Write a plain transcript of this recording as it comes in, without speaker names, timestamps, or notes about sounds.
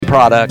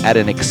product at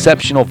an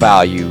exceptional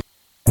value.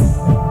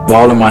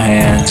 Ball in my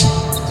hand,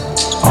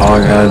 all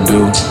I gotta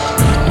do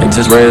is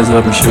just raise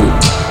up and shoot.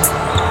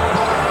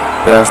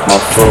 That's my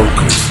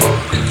focus.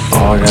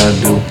 All I gotta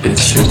do is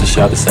shoot the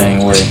shot the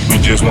same way.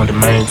 You just want to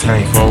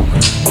maintain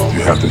focus.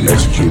 You have to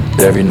execute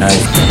every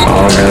night.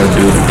 All I gotta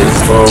do is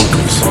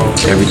focus.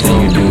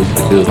 Everything you do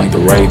feels like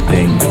the right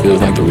thing, feels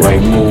like the right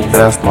move.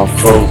 That's my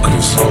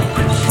focus.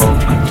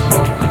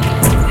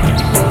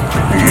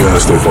 You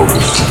gotta stay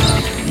focused.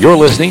 You're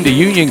listening to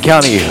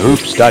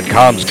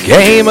UnionCountyHoops.com's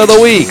Game of the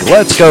Week.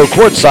 Let's go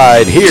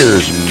courtside.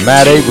 Here's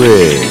Matt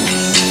Abrig.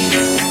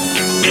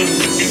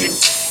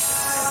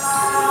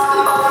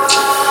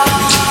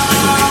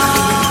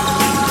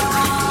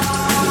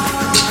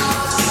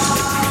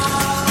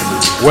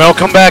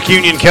 Welcome back,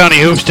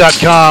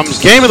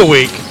 UnionCountyHoops.com's Game of the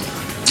Week.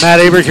 Matt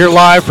Abrig here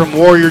live from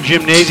Warrior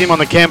Gymnasium on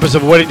the campus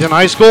of Weddington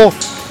High School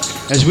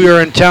as we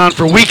are in town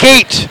for Week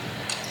 8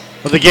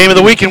 of the Game of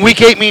the Week. And Week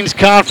 8 means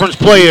conference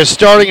play is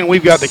starting, and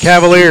we've got the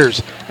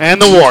Cavaliers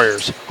and the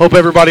Warriors. Hope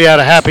everybody had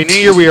a happy New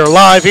Year. We are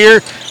live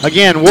here,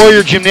 again,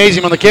 Warrior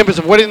Gymnasium on the campus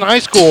of Weddington High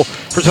School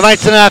for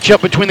tonight's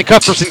matchup between the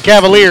Cuthbertson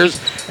Cavaliers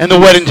and the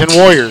Weddington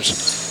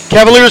Warriors.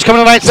 Cavaliers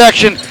coming to tonight's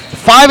action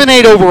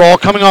 5-8 overall,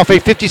 coming off a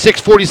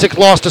 56-46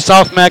 loss to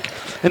South Meck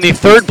in the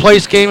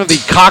third-place game of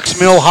the Cox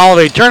Mill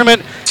Holiday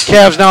Tournament.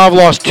 Cavs now have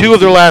lost 2 of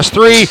their last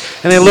 3,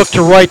 and they look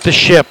to right the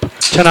ship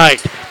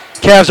tonight.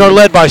 Cavs are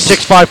led by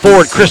 6'5"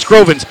 forward Chris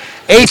Grovins,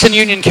 8th in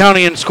Union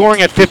County in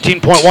scoring at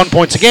 15.1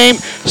 points a game,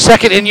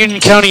 2nd in Union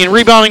County in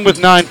rebounding with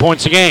 9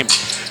 points a game.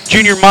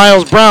 Junior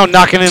Miles Brown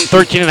knocking in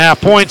 13.5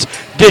 points,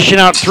 dishing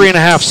out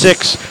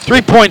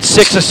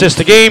 3.6 assists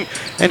a game,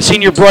 and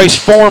senior Bryce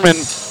Foreman,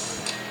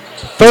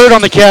 3rd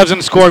on the Cavs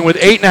in scoring with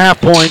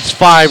 8.5 points,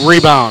 5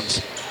 rebounds.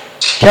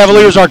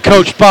 Cavaliers are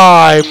coached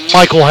by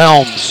Michael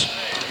Helms.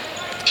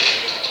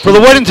 For the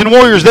Weddington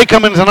Warriors, they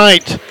come in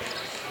tonight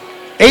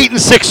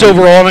 8-6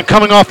 overall, and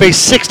coming off a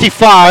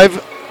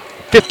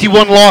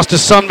 65-51 loss to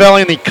Sun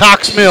Valley in the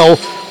Cox Mill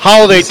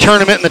Holiday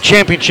Tournament in the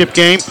championship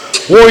game.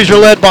 Warriors are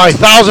led by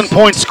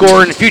 1,000-point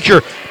scorer and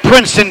future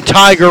Princeton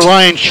Tiger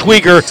Ryan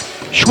Schwieger.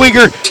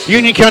 Schwieger,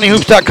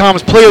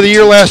 UnionCountyHoops.com's Player of the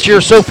Year last year.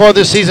 So far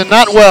this season,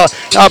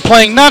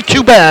 playing not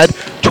too bad.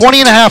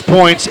 20.5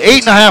 points,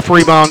 8.5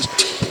 rebounds,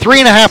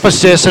 3.5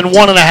 assists, and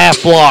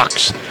 1.5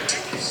 blocks.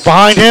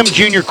 Behind him,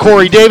 junior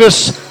Corey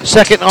Davis,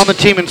 2nd on the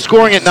team in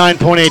scoring at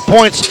 9.8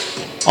 points,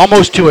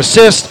 almost 2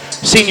 assists.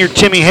 Senior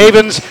Timmy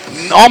Havens,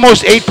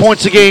 almost 8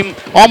 points a game,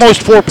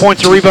 almost 4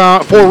 points a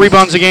rebound, 4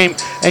 rebounds a game,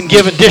 and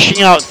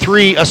dishing out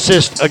 3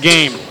 assists a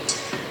game.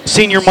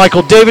 Senior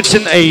Michael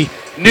Davidson, a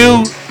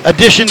new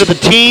addition to the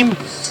team.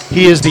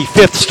 He is the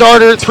 5th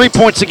starter, 3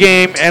 points a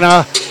game, and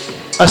a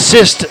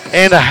assist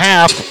and a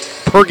half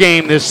per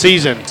game this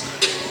season.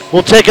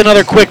 We'll take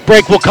another quick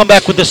break. We'll come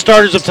back with the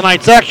starters of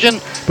tonight's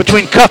action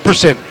between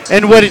Cuthbertson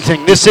and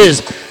Weddington. This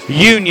is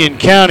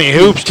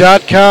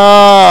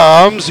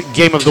UnionCountyHoops.com's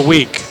Game of the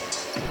Week.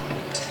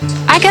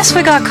 I guess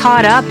we got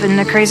caught up in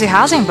the crazy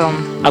housing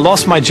boom. I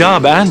lost my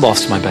job and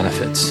lost my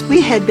benefits. We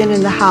had been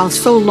in the house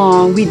so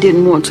long, we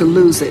didn't want to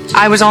lose it.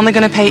 I was only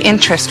going to pay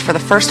interest for the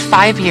first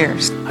 5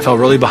 years. I fell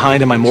really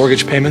behind in my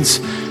mortgage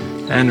payments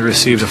and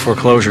received a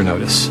foreclosure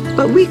notice.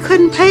 But we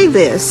couldn't pay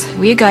this.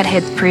 We got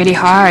hit pretty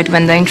hard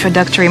when the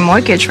introductory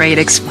mortgage rate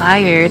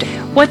expired.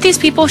 What these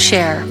people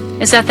share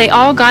is that they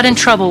all got in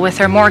trouble with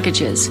their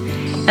mortgages,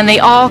 and they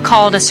all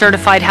called a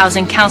certified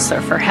housing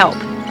counselor for help.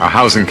 Our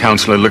housing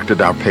counselor looked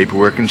at our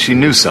paperwork and she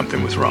knew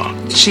something was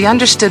wrong. She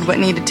understood what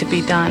needed to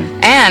be done,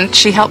 and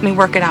she helped me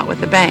work it out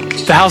with the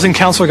bank. The housing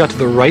counselor got to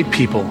the right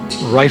people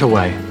right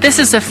away. This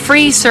is a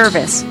free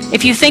service.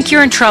 If you think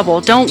you're in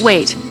trouble, don't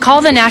wait. Call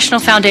the National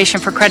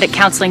Foundation for Credit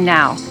Counseling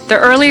now. The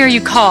earlier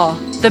you call,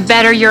 the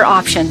better your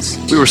options.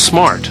 We were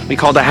smart. We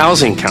called a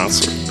housing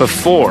counselor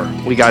before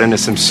we got into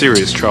some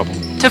serious trouble.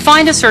 To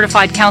find a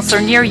certified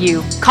counselor near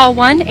you, call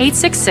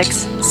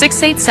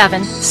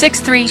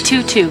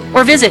 1-866-687-6322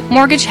 or visit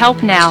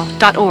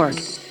mortgagehelpnow.org.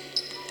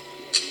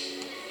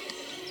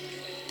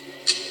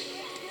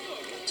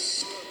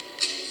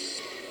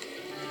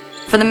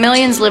 For the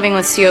millions living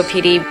with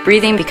COPD,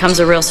 breathing becomes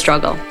a real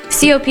struggle.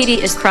 COPD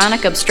is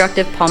chronic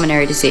obstructive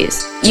pulmonary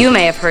disease. You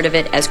may have heard of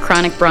it as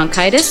chronic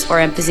bronchitis or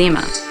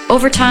emphysema.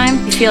 Over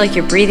time, you feel like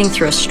you're breathing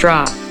through a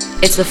straw.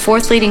 It's the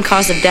 4th leading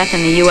cause of death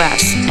in the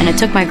U.S., and it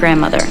took my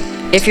grandmother.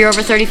 If you're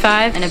over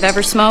 35 and have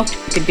ever smoked,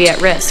 you could be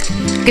at risk.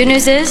 Good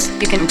news is,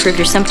 you can improve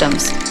your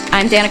symptoms.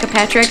 I'm Danica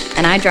Patrick,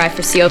 and I drive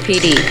for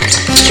COPD.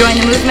 Join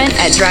the movement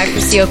at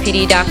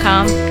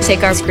driveforcopd.com.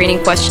 Take our screening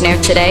questionnaire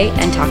today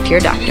and talk to your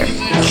doctor.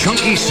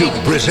 Chunky Soup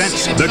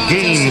presents the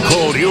game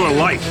called Your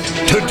Life.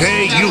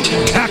 Today, you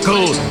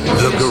tackle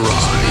the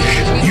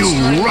garage. You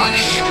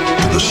rush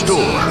to the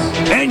store,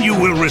 and you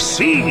will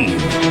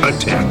receive a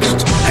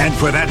text. And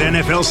for that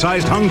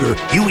NFL-sized hunger,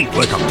 you eat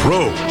like a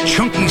pro.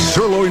 Chunky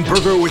sirloin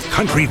burger with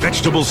country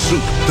vegetable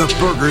soup. The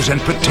burgers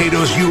and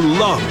potatoes you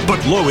love,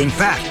 but low in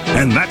fat.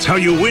 And that's how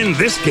you win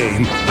this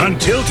game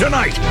until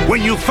tonight,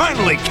 when you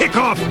finally kick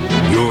off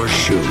your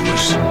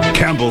shoes.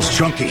 Campbell's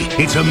Chunky.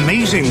 It's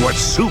amazing what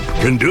soup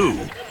can do.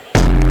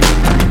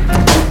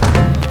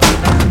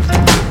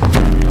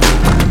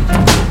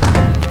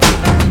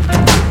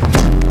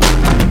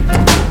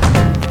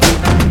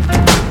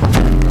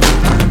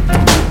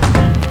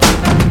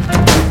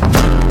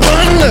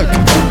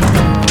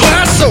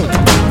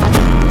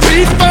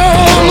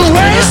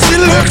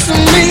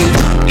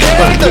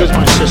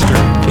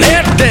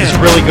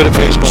 really good at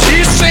baseball.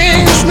 She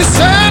sings me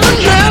sad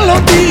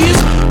melodies,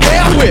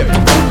 hair whip,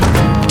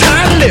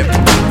 tight lip.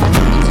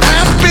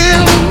 I've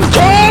been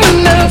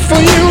calling out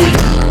for you,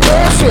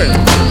 sweat,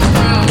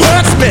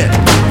 blood spit.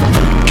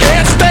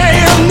 Can't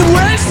stay on the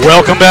west.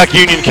 Welcome back,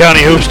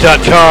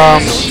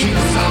 UnionCountyHoops.com's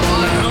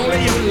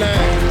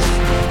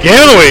Game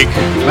of the Week.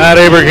 Matt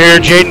Aberg here,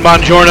 Jaden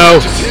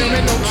Bongiorno.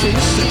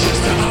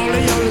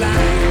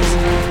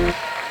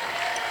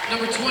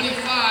 Number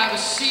 25, a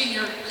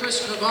senior,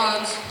 Chris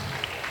Cravans.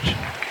 And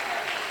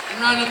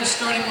rounding up the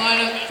starting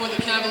lineup for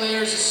the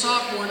Cavaliers, a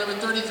sophomore, number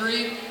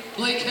 33,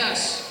 Blake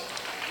Hess.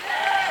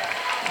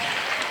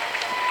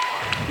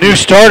 New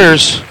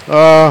starters,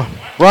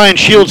 Ryan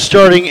Shields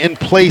starting in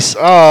place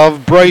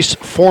of Bryce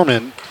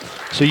Foreman.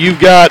 So you've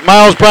got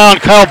Miles Brown,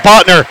 Kyle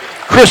Botner,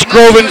 Chris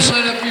Grovins,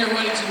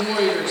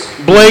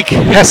 Blake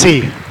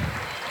Hesse.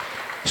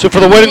 So for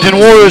the Weddington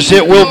Warriors,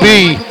 it will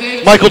be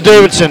Michael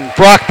Davidson,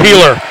 Brock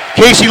Peeler,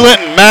 Casey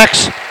Linton,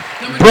 Max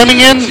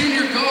Bremingen,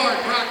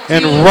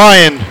 and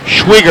Ryan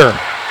Schwieger.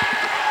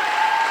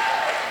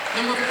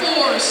 Number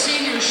 4,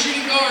 senior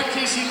shooting guard,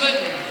 Casey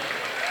Linton.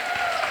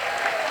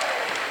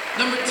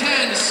 Number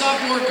 10,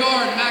 sophomore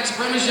guard, Max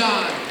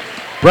Bremingen.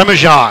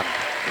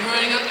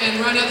 And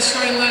rounding out the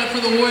starting lineup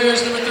for the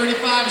Warriors, number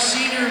 35,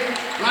 senior,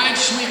 Ryan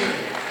Schwieger.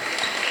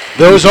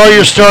 Those are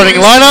your starting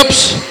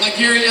lineups. Like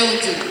Gary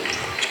Ellington.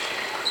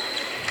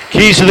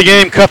 Keys to the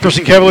game,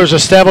 Cuthbertson Cavaliers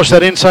establish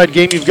that inside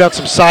game. You've got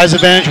some size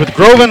advantage with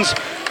Grovins.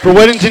 For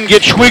Weddington,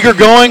 get Schwieger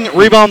going,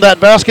 rebound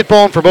that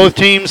basketball, and for both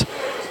teams,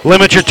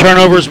 limit your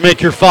turnovers, make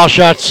your foul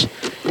shots.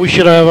 We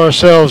should have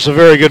ourselves a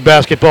very good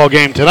basketball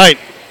game tonight.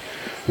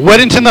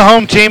 Weddington, the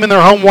home team, in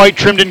their home white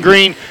trimmed in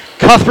green.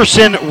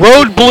 Cuthbertson,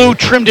 road blue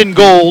trimmed in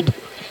gold.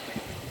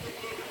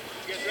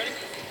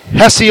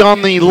 Hesse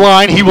on the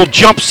line. He will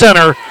jump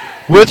center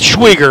with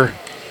Schwieger.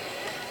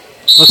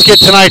 Let's get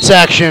tonight's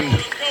action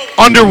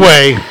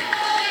underway.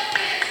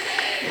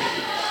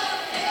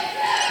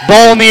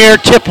 Ball in the air,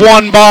 tip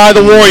won by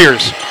the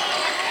Warriors.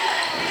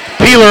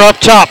 Peeler up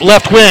top,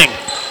 left wing.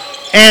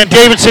 And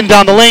Davidson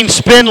down the lane,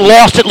 spin,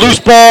 lost it, loose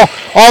ball,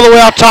 all the way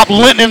out top.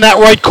 Linton in that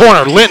right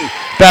corner. Linton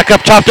back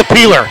up top to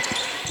Peeler.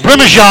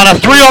 Bremingen, a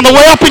three on the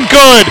way up and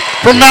good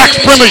for Max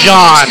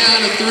Bremingen.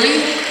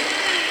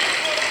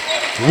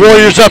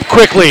 Warriors up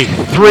quickly,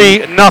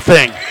 3-0.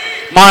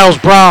 Miles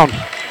Brown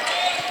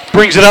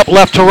brings it up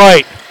left to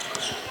right.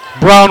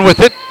 Brown with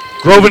it.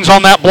 Grovins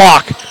on that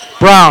block.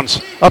 Browns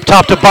up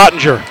top to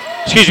Bottinger.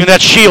 Excuse me,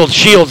 that's Shields.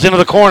 Shields into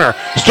the corner.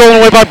 Stolen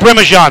away by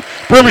Bremingen.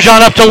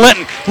 Bremingen up to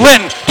Linton.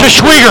 Linton to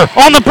Schwieger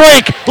on the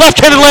break.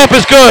 Left-handed layup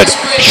is good.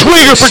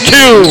 Schwieger for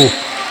two.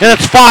 And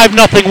it's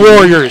 5-0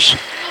 Warriors.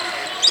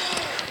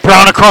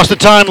 Brown across the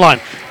timeline.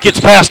 Gets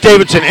past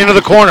Davidson into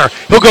the corner.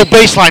 He'll go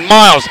baseline.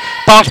 Miles.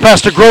 Bounce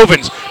pass to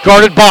Grovins.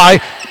 Guarded by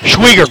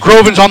Schwieger.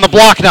 Grovins on the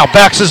block now.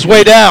 Backs his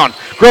way down.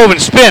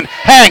 Grovins spin.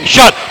 Hang.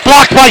 Shot.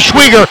 Blocked by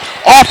Schwieger.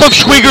 Off of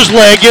Schwieger's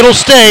leg. It'll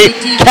stay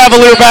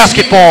Cavalier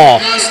basketball.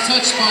 Nice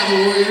touch by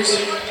the Warriors.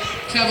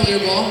 Cavalier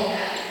ball.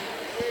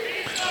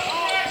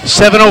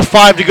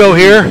 7:05 to go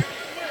here.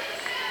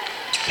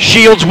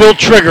 Shields will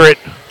trigger it.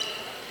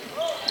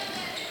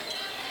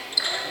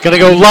 Gonna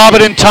go lob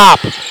it in top.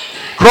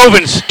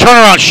 Grovins,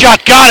 turnaround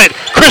shot, got it.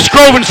 Chris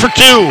Grovins for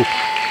two.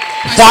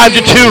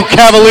 5-2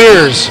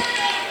 Cavaliers.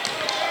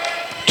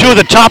 Two of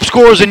the top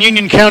scorers in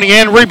Union County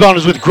and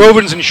rebounders with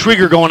Grovins and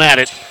Schwieger going at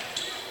it.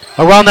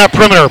 Around that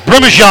perimeter,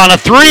 Bremingen, a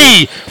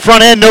three.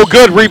 Front end, no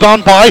good.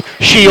 Rebound by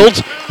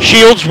Shields.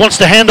 Shields wants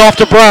to hand off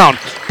to Brown.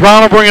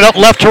 Brown will bring it up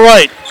left to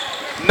right.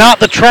 Not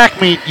the track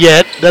meet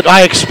yet that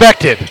I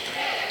expected.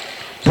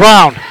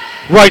 Brown,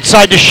 right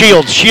side to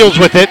Shields. Shields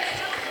with it.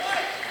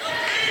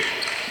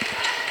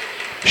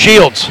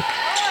 Shields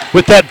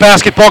with that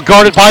basketball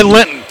guarded by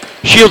Linton.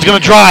 Shields going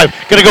to drive,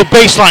 going to go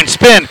baseline,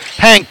 spin,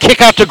 hang,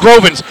 kick out to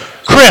Grovins.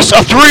 Chris,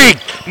 a three,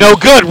 no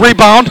good.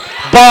 Rebound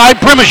by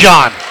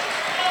Bremingen.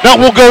 Now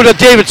we'll go to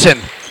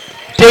Davidson.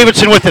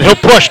 Davidson with it, he'll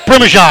push.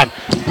 Bremingen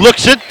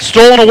looks it,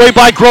 stolen away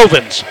by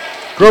Grovins.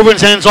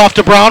 Grovins hands off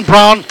to Brown.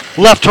 Brown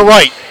left to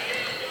right,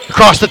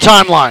 across the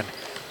timeline.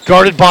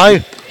 Guarded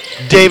by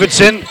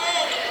Davidson.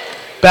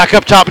 Back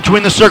up top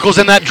between the circles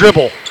in that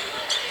dribble.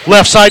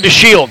 Left side to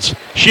Shields.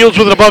 Shields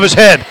with it above his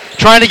head.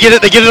 Trying to get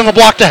it. They get it on the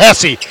block to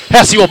Hesse.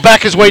 Hesse will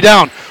back his way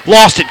down.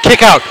 Lost it.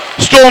 Kick out.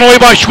 Stolen away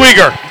by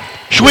Schwieger.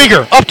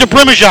 Schwieger up to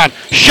Bremingen.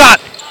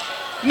 Shot.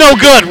 No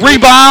good.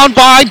 Rebound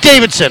by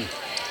Davidson.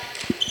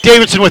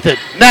 Davidson with it.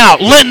 Now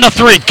Linton a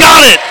three.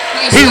 Got it.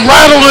 He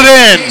rattled it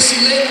in.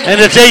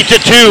 And it's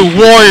 8-2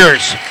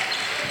 Warriors.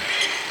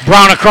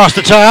 Brown across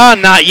the tie.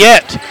 Not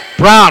yet.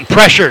 Brown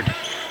pressured.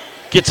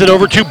 Gets it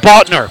over to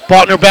Botner.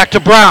 Botner back to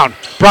Brown.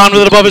 Brown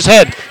with it above his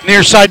head.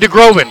 Near side to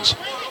Grovins.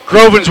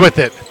 Grovins with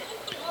it.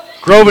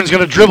 Grovins going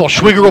to dribble.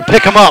 Schwieger will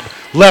pick him up.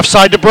 Left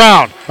side to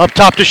Brown. Up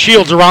top to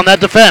Shields around that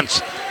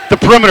defense. The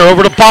perimeter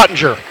over to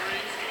Bottinger.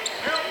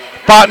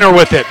 Botner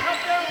with it.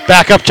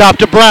 Back up top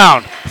to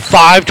Brown.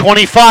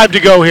 5:25 to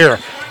go here.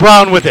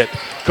 Brown with it.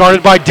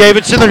 Guarded by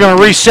Davidson. They're going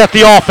to reset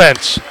the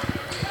offense.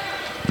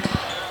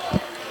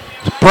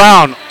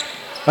 Brown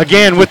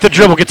Again with the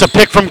dribble, gets a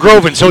pick from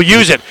Grovins. He'll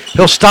use it.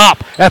 He'll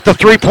stop at the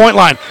three-point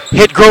line.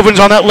 Hit Grovins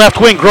on that left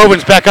wing.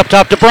 Grovins back up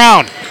top to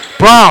Brown.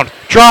 Brown,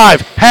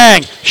 drive,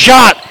 hang,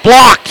 shot,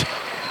 blocked.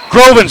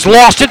 Grovins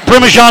lost it.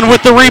 Brimijan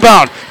with the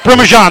rebound.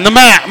 Brimijan, the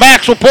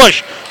Max will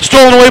push.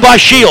 Stolen away by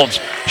Shields.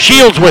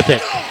 Shields with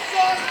it.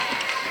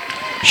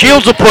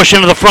 Shields will push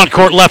into the front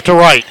court left to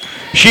right.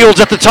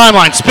 Shields at the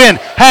timeline. Spin,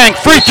 hang,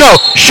 free throw.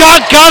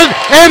 Shot, got it,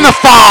 and the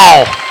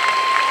foul.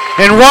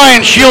 And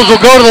Ryan Shields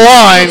will go to the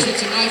line,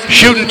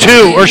 shooting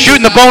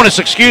the bonus,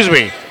 excuse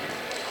me.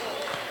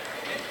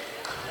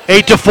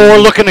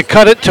 8-4, looking to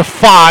cut it to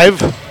 5.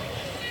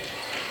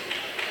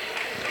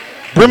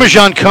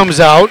 Brimijan comes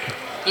out.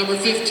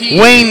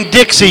 Wayne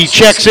Dixie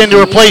checks in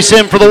to replace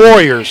him for the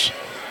Warriors.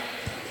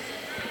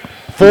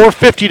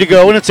 4:50 to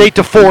go, and it's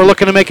 8-4,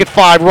 looking to make it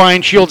 5.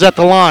 Ryan Shields at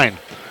the line.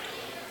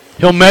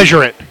 He'll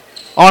measure it.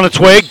 On its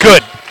way,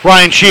 good.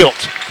 Ryan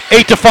Shields.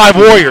 8-5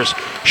 Warriors.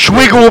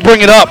 Schwieger will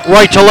bring it up,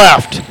 right to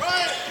left.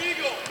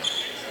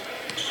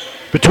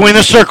 Between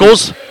the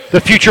circles, the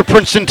future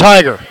Princeton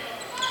Tiger.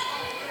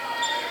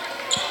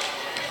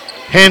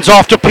 Hands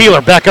off to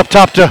Peeler, back up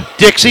top to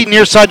Dixie,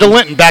 near side to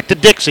Linton, back to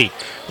Dixie.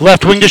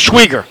 Left wing to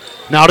Schwieger.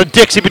 Now to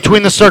Dixie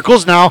between the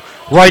circles, now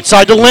right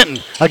side to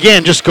Linton.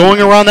 Again, just going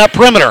around that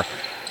perimeter.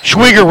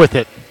 Schwieger with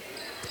it.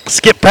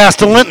 Skip pass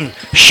to Linton.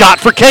 Shot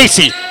for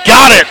Casey.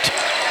 Got it.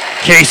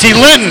 Casey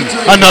Linton,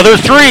 another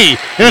 3.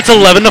 And it's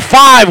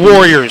 11-5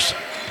 Warriors.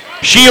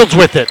 Shields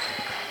with it.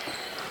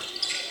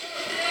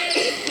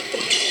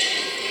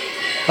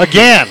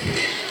 Again,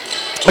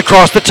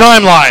 across the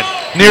timeline.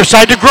 Near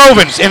side to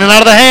Grovins. In and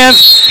out of the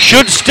hands.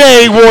 Should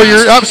stay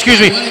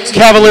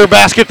Cavalier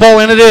basketball,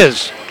 and it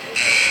is.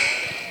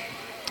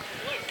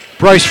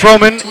 Bryce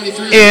Froman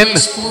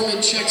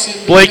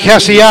in. Blake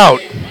Hesse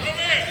out.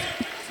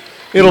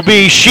 It'll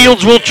be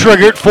Shields will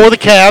trigger it for the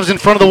Cavs in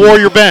front of the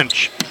Warrior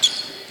bench.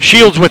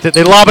 Shields with it.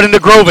 They lob it into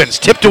Grovins.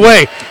 Tipped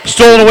away.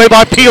 Stolen away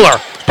by Peeler.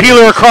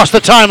 Peeler across the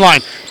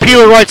timeline.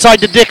 Peeler right side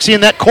to Dixie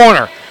in that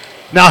corner.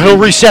 Now he'll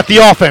reset the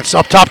offense.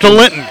 Up top to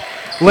Linton.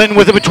 Linton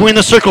with it between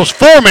the circles.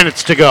 4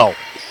 minutes to go.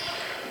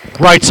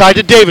 Right side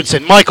to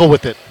Davidson. Michael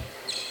with it.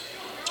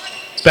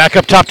 Back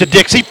up top to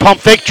Dixie. Pump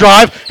fake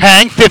drive.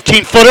 Hang.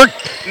 15-footer.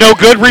 No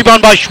good.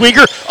 Rebound by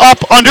Schwieger.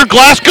 Up under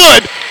glass.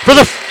 Good for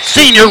the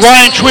senior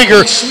Ryan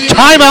Schwieger.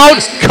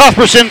 Timeout.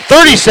 Cuthbertson.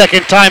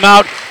 30-second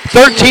timeout.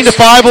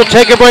 13-5. We'll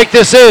take a break.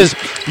 This is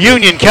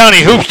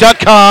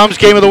UnionCountyHoops.com's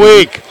Game of the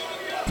Week.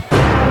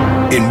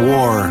 In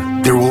war,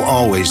 there will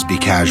always be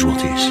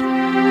casualties.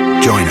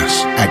 Join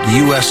us at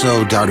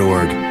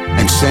USO.org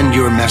and send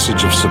your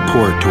message of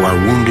support to our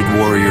wounded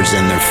warriors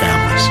and their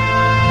families.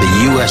 The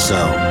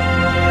USO,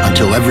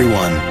 until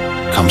everyone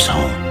comes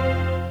home.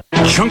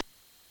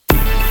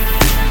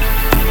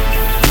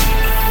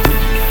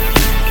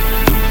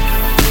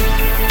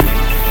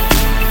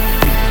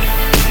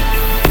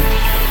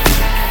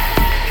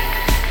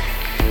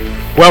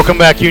 Welcome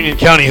back,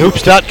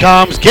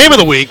 UnionCountyHoops.com's Game of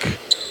the Week.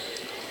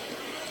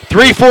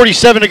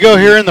 3:47 to go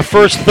here in the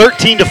first.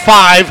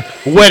 13-5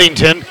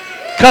 Weddington.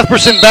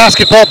 Cuthbertson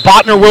basketball.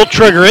 Botner will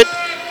trigger it.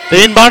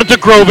 They inbound it to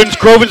Grovins.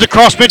 Grovins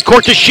across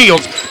midcourt to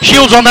Shields.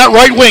 Shields on that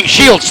right wing.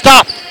 Shields,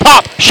 stop,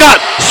 pop, shot.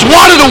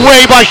 Swatted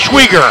away by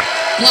Schwieger.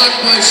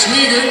 Blocked by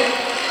Schwieger.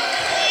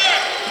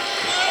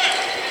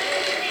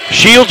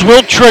 Shields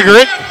will trigger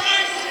it.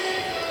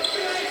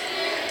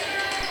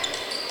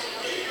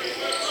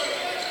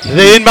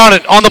 They inbound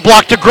it on the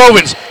block to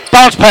Grovins.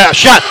 Bounce pass,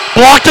 shot.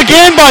 Blocked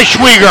again by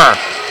Schwieger.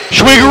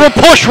 Schwieger will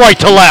push right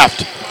to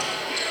left.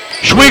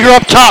 Schwieger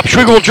up top.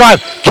 Schwieger will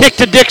drive. Kick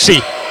to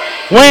Dixie.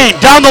 Wayne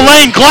down the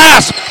lane.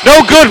 Glass.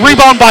 No good.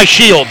 Rebound by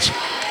Shields.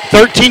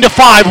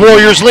 13-5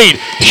 Warriors lead.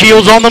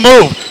 Shields on the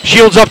move.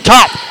 Shields up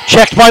top.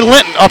 Checked by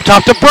Linton. Up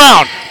top to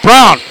Brown.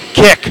 Brown.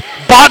 Kick.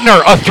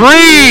 Botner. A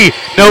 3.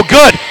 No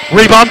good.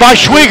 Rebound by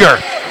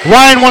Schwieger.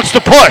 Ryan wants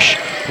to push.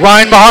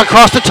 Ryan behind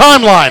across the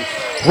timeline.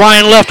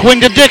 Ryan left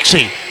wing to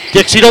Dixie.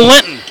 Dixie to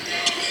Linton.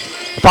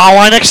 Foul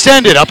line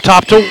extended. Up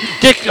top to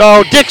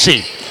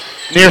Dixie.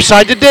 Near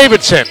side to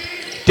Davidson.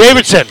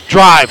 Davidson.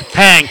 Drive.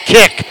 Hang.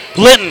 Kick.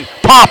 Linton.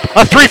 Pop.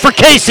 A 3 for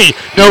Casey.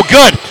 No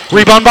good.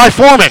 Rebound by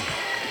Foreman.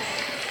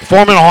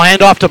 Foreman will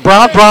hand off to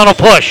Brown. Brown will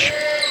push.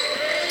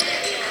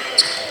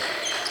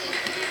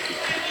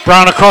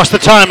 Brown across the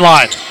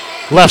timeline.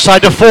 Left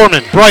side to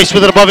Foreman. Bryce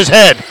with it above his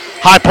head.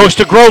 High post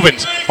to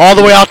Grovins. All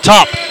the way out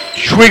top.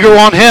 Schwieger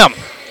on him.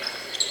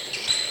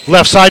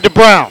 Left side to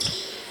Brown.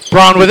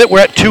 Brown with it.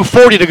 We're at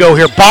 2:40 to go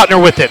here.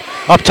 Botner with it.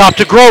 Up top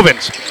to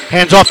Grovins.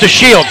 Hands off to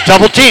Shields.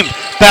 Double teamed.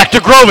 Back to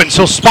Grovins.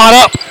 He'll spot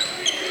up.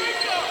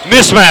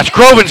 Mismatch.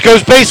 Grovins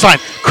goes baseline.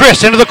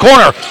 Chris into the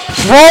corner.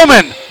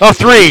 Froman. A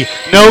 3.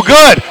 No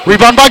good.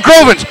 Rebound by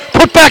Grovins.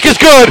 Put back is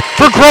good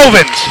for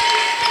Grovins.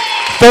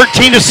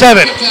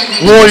 13-7.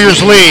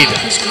 Warriors lead.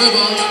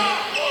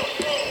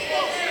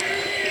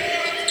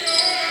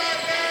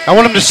 I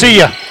want him to see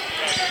you.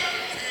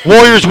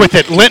 Warriors with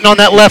it. Linton on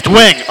that left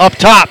wing. Up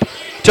top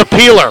to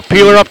Peeler.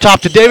 Peeler up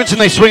top to Davidson.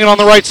 They swing it on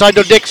the right side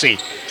to Dixie.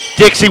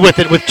 Dixie with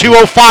it with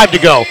 2:05 to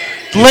go.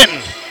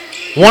 Linton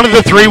One of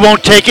the three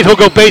won't take it. He'll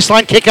go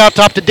baseline, kick out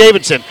top to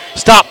Davidson.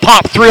 Stop,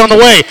 pop, three on the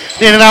way.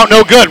 In and out,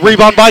 no good.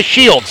 Rebound by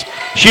Shields.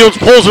 Shields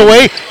pulls it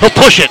away. He'll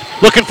push it,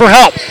 looking for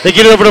help. They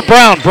get it over to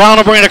Brown. Brown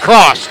will bring it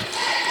across.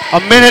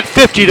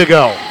 1:50 to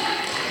go.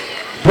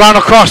 Brown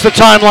across the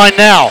timeline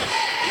now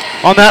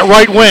on that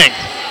right wing.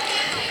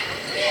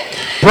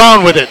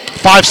 Brown with it.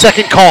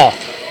 5-second call.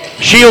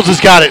 Shields has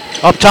got it.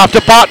 Up top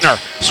to Botner.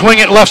 Swing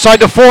it left side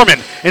to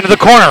Foreman. Into the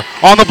corner.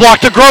 On the block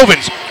to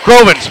Grovins.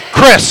 Grovins.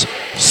 Chris.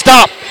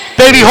 Stop.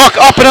 Baby hook.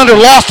 Up and under.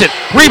 Lost it.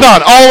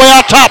 Rebound all the way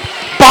out top.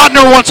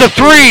 Botner wants a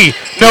three.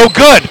 No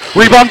good.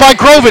 Rebound by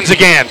Grovins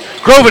again.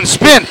 Grovins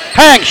spin.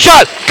 Hang.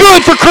 Shot.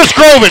 Good for Chris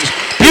Grovins.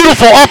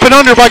 Beautiful up and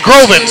under by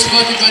Grovins.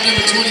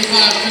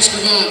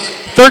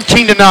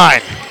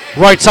 13-9.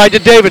 Right side to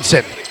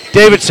Davidson.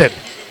 Davidson.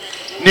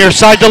 Near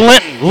side to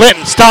Linton.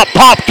 Linton, stop,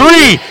 pop,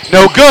 three.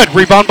 No good.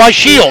 Rebound by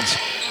Shields.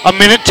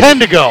 1:10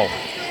 to go.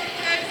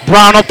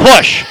 Brown will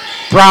push.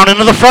 Brown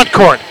into the front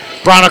court.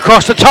 Brown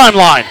across the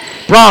timeline.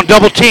 Brown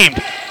double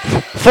teamed.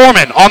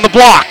 Foreman on the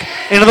block.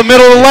 Into the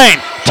middle of the lane.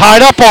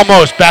 Tied up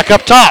almost. Back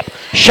up top.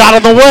 Shot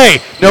on the way.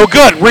 No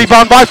good.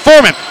 Rebound by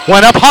Foreman.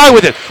 Went up high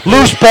with it.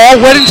 Loose ball.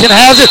 Weddington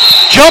has it.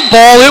 Jump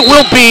ball. It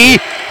will be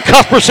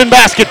Cuthbertson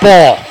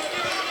basketball.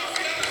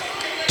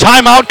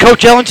 Timeout,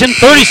 Coach Ellington,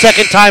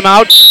 30-second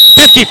timeout,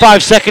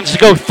 55 seconds to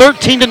go,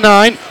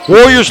 13-9.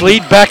 Warriors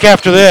lead back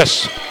after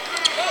this.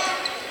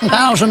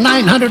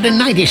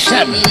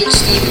 1,997.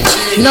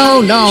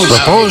 No.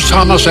 Suppose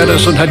Thomas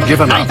Edison had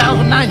given up.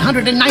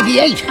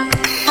 9,998.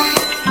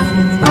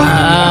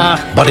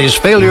 But his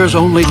failures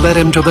only led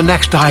him to the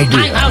next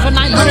idea.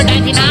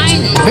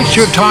 9,999.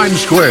 Picture Times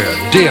Square,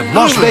 dim,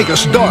 Las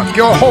Vegas dark,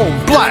 your home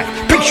black.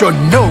 Picture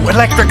no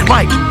electric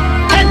light.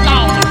 10,000.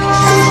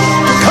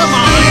 Come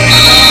on.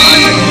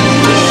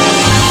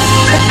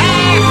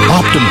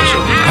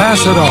 Optimism.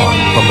 Pass it on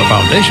from the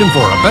Foundation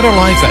for a Better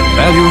Life at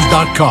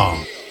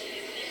values.com.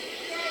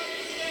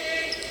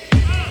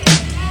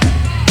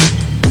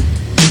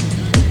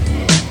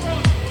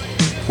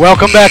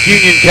 Welcome back,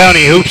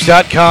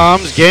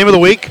 UnionCountyHoops.com's Game of the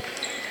Week.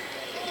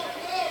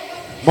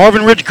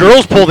 Marvin Ridge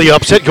girls pull the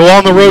upset, go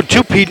on the road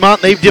to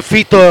Piedmont. They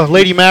defeat the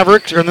Lady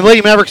Mavericks, or the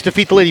Lady Mavericks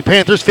defeat the Lady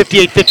Panthers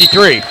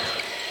 58-53.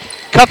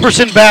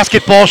 Cuthbertson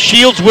basketball.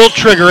 Shields will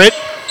trigger it.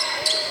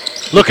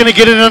 Looking to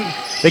get it in.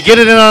 They get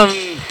it in on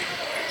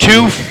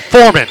to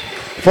Foreman.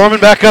 Foreman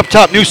back up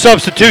top. New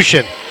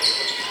substitution.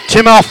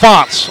 Tim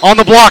Alphonse on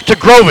the block to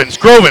Grovins.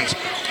 Grovins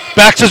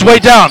backs his way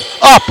down.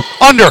 Up,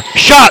 under,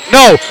 shot,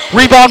 no.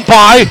 Rebound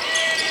by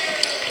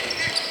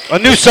a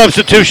new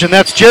substitution.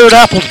 That's Jared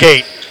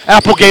Applegate.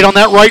 Applegate on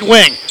that right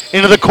wing.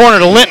 Into the corner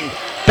to Linton.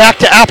 Back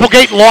to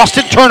Applegate. Lost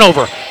it.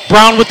 Turnover.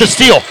 Brown with the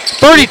steal.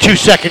 32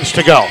 seconds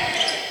to go.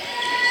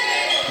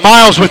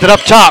 Miles with it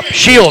up top.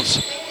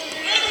 Shields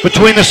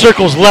between the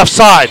circles, left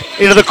side.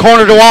 Into the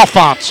corner to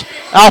Alphonse.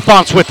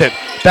 Alphonse with it.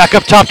 Back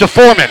up top to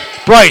Foreman.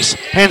 Bryce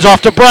hands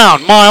off to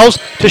Brown. Miles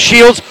to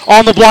Shields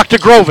on the block to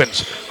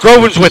Grovins.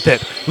 Grovins with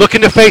it.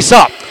 Looking to face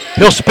up.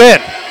 He'll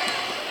spin.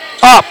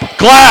 Up.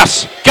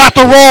 Glass. Got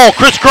the roll.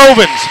 Chris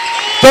Grovins.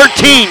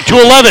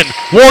 13-11.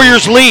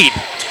 Warriors lead.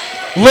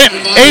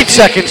 Linton, 8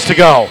 seconds to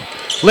go.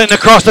 Linton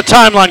across the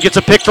timeline gets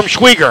a pick from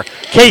Schwieger.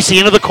 Casey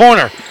into the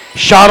corner.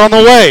 Shot on the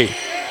way.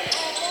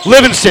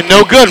 Livingston,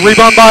 no good.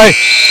 Rebound by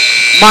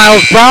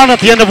Miles Brown at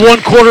the end of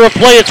 1 quarter of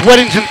play. It's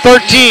Weddington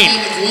 13.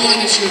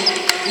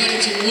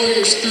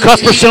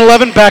 Cuthbertson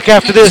 11. Back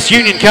after this.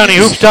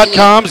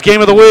 UnionCountyHoops.com's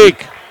Game of the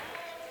Week.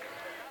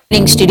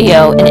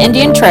 Studio in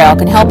Indian Trail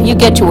can help you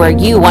get to where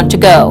you want to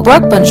go.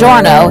 Brooke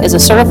Bongiorno is a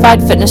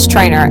certified fitness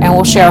trainer and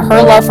will share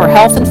her love for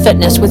health and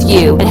fitness with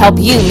you and help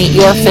you meet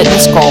your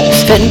fitness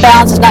goals. Fit and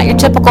Balance is not your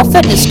typical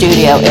fitness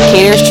studio. It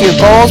caters to your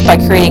goals by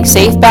creating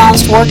safe,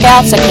 balanced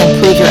workouts that can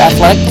improve your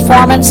athletic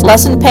performance,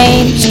 lessen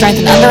pain,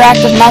 strengthen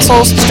underactive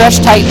muscles,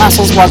 stretch tight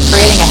muscles while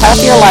creating a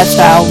healthier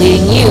lifestyle,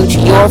 leading you to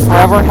your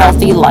forever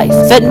healthy life.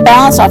 Fit and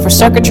Balance offers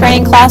circuit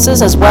training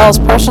classes as well as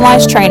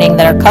personalized training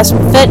that are custom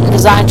fit and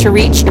designed to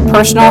reach your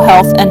personal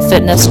health and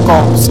fitness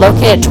goals.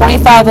 Located at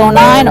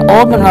 2509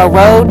 Old Monroe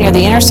Road near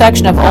the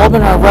intersection of Old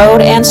Monroe Road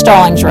and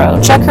Stallings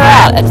Road. Check her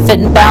out at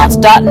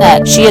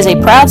fitandbalance.net. She is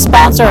a proud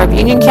sponsor of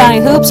Union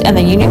County Hoops and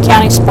the Union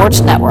County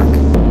Sports Network.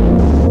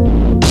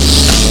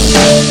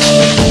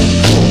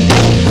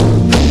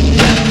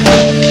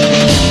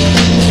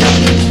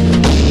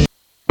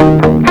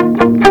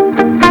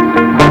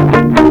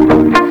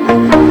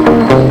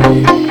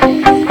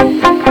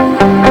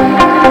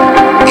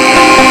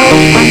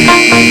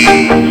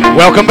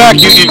 Welcome back,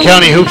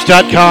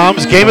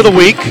 UnionCountyHoops.com's Game of the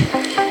Week.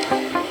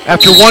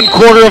 After 1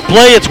 quarter of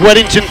play, it's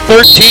Weddington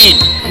 13.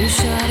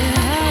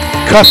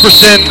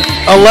 Cuthbertson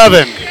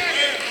 11.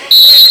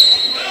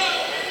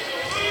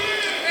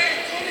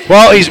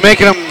 Well, he's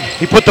making them,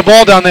 he put the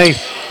ball down.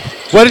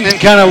 Weddington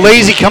kind of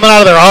lazy coming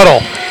out of their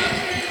huddle.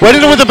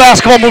 Weddington with the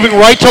basketball moving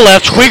right to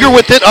left. Schwieger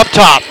with it up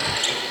top.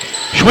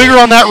 Schwieger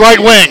on that right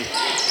wing.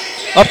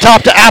 Up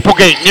top to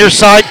Applegate, near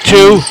side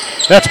to,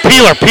 that's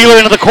Peeler. Peeler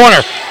into the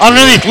corner.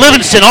 Underneath,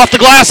 Livingston off the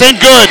glass and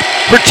good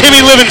for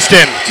Timmy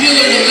Livingston.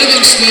 Peeler to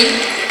Livingston.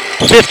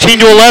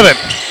 15-11.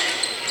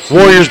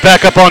 Warriors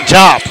back up on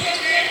top.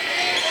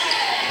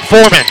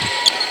 Foreman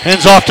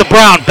hands off to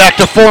Brown. Back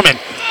to Foreman.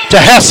 To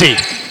Hesse.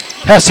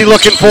 Hesse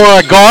looking for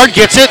a guard.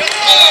 Gets it.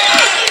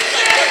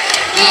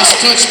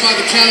 Last touch by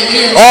the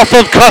Cavaliers. Off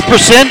of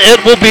Cuthbertson.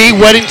 It will be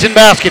Weddington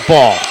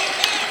basketball.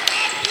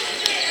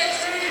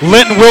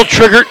 Linton will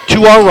trigger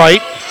to our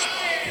right.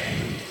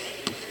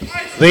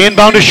 The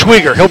inbound to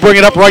Schwieger. He'll bring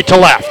it up right to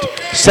left.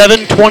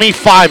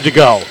 7:25 to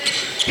go.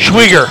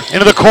 Schwieger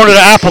into the corner to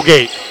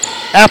Applegate.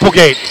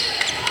 Applegate.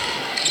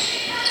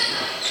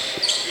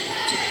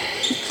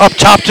 Up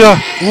top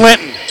to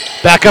Linton.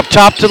 Back up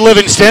top to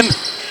Livingston.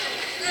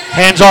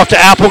 Hands off to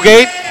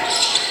Applegate.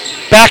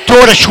 Back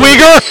door to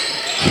Schwieger.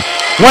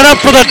 Went up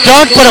for the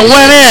dunk, but it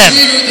went in.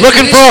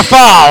 Looking for a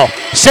foul.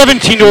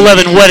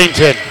 17-11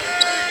 Weddington.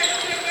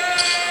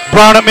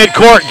 Brown at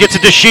midcourt. Gets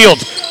it to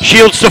Shields.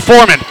 Shields to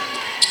Foreman.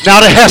 Now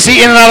to Hesse.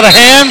 In and out of the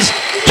hands.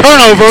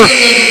 Turnover.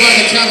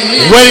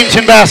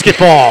 Weddington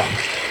basketball.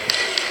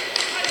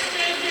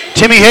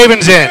 Timmy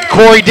Havens in.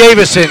 Corey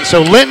Davis in.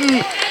 So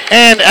Linton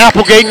and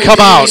Applegate come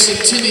out.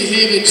 Timmy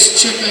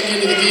Havens check back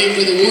into the game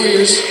for the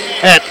Warriors.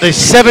 At the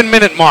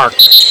 7-minute mark.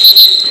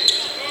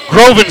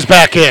 Groven's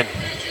back in.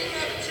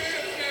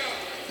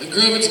 And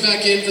Groven's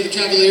back in for the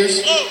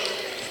Cavaliers.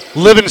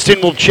 Livingston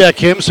will check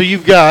him. So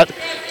you've got,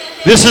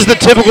 this is the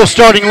typical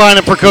starting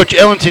lineup for Coach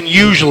Ellington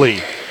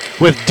usually.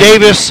 With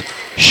Davis,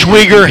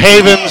 Schwieger,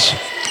 Havens.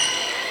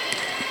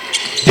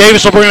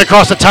 Davis will bring it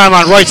across the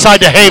timeline, right side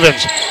to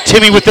Havens.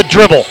 Timmy with the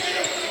dribble.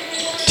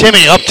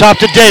 Timmy up top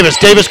to Davis.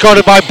 Davis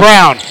guarded by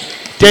Brown.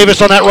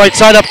 Davis on that right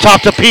side up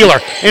top to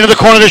Peeler. Into the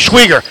corner to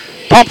Schwieger.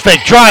 Pump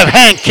fake, drive,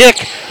 hang,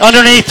 kick.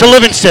 Underneath to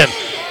Livingston.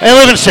 And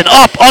Livingston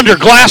up, under,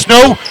 glass,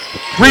 no.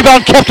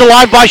 Rebound kept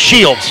alive by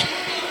Shields.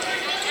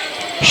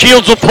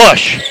 Shields will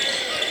push.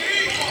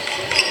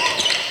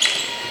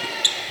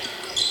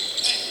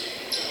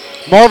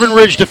 Marvin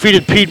Ridge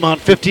defeated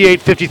Piedmont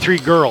 58-53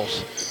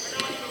 girls.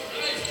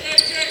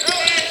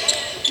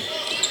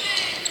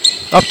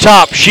 Up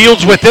top,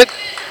 Shields with it.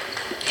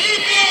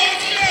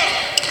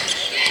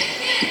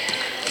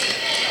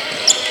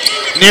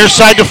 Near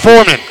side to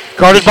Foreman,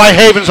 guarded by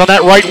Havens on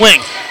that right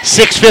wing.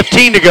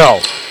 6:15 to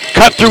go.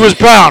 Cut through is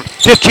Brown,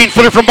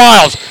 15-footer from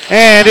Miles,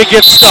 and it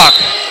gets stuck.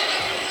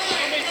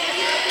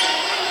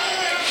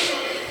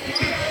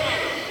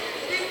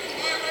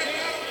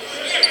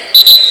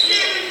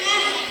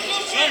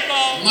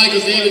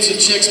 Michael Davidson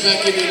checks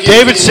back into the game.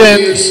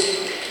 Davidson,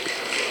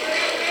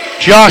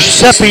 Josh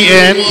Seppi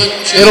in.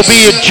 It'll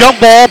be a jump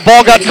ball.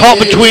 Ball got caught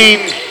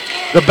between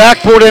the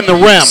backboard and the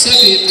rim.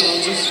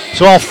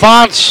 So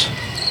Alphonse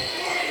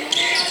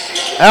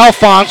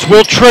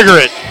will trigger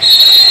it.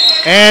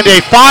 And a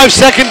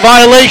 5-second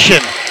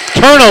violation.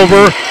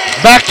 Turnover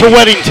back to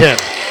Weddington.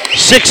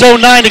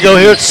 6:09 to go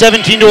here. It's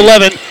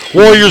 17-11.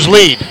 Warriors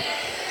lead.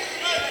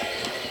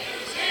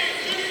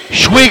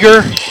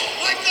 Schwieger.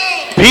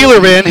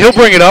 Peeler in. He'll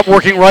bring it up,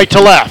 working right to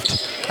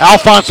left.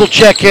 Alphonse will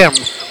check him.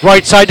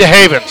 Right side to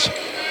Havens.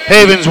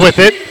 Havens with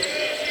it.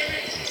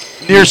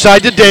 Near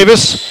side to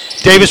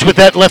Davis. Davis with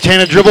that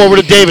left-handed dribble over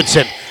to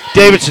Davidson.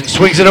 Davidson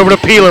swings it over to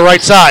Peeler,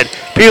 right side.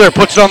 Peeler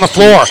puts it on the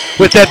floor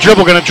with that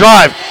dribble. Going to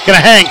drive. Going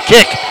to hang.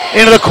 Kick.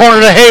 Into the corner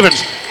to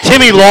Havens.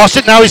 Timmy lost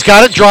it. Now he's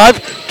got it.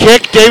 Drive.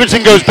 Kick.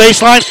 Davidson goes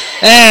baseline.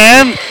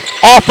 And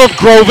off of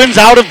Groven's.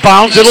 Out of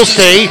bounds. It'll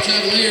stay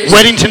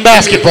Weddington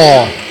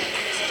basketball.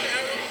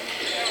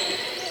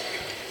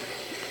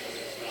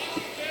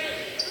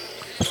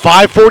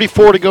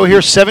 .544 to go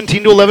here.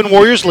 17-11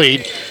 Warriors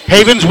lead.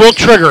 Havens will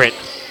trigger it.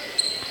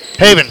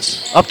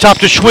 Havens up top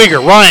to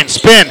Schwieger. Ryan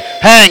spin.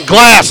 Hang.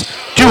 Glass.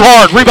 Too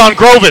hard. Rebound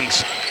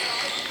Groven's.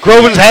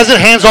 Groven's has it.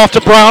 Hands off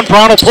to Brown.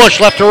 Brown will push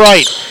left to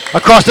right.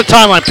 Across the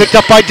timeline. Picked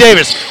up by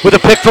Davis with a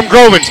pick from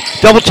Groven's.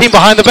 Double team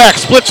behind the back.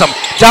 Splits them.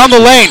 Down the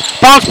lane.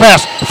 Bounce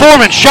pass.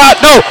 Foreman.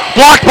 Shot. No.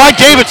 Blocked by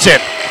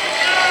Davidson.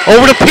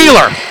 Over to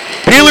Peeler.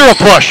 Peeler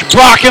will push.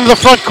 Brock into the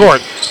front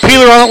court.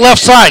 Peeler on the left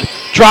side.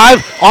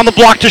 Drive on the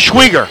block to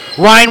Schwieger.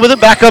 Ryan with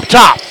it back up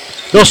top.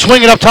 They'll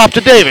swing it up top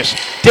to Davis.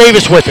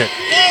 Davis with it.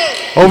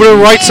 Over to the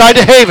right side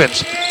to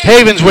Havens.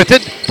 Havens with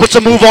it. Puts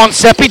a move on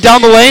Seppi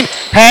down the lane.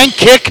 Hang,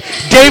 kick.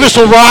 Davis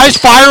will rise,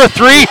 fire a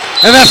three.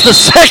 And that's the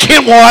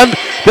second one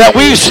that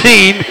we've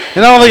seen.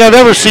 And I don't think I've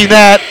ever seen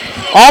that.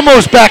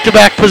 Almost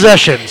back-to-back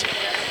possessions.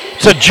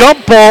 It's a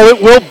jump ball. It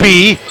will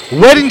be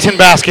Weddington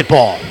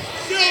basketball.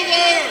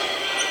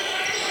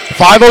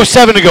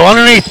 5:07 to go.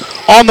 Underneath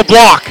on the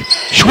block.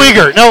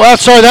 Schwieger. No,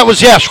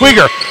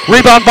 Schwieger.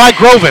 Rebound by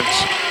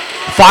Groven's.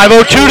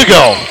 5:02 to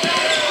go.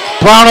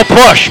 Brown will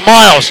push.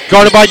 Miles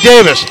guarded by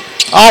Davis.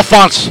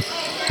 Alphonse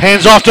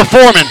hands off to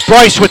Foreman.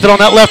 Bryce with it on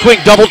that left wing.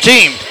 Double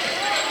teamed.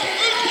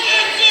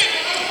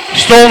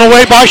 Stolen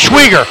away by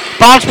Schwieger.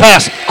 Bounce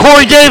pass.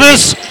 Corey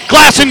Davis.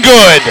 Glass and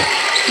good.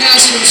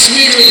 Pass from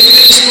Schwieger to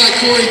finish by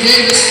Corey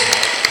Davis.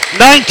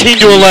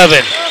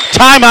 19-11.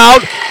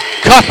 Timeout.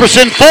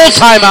 Cuthbertson full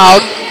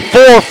timeout.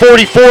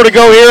 4:44 to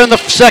go here in the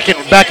second.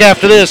 Back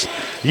after this,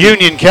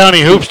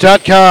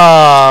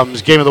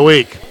 UnionCountyHoops.com's Game of the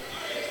Week.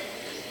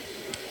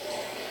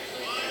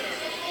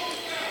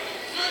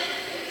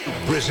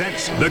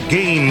 Presents the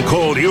game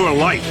called Your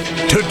Life.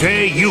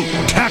 Today you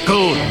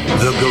tackle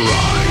the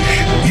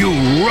garage. You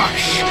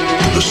rush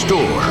to the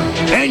store,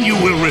 and you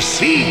will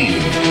receive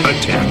a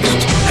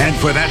text. And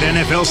for that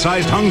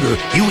NFL-sized hunger,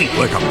 you eat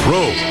like a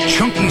pro.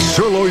 Chunky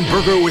sirloin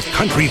burger with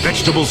country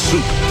vegetable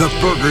soup. The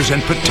burgers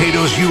and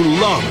potatoes you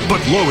love,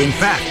 but low in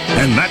fat.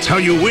 And that's how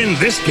you win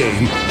this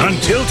game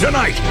until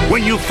tonight,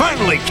 when you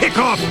finally kick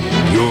off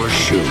your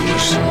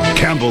shoes.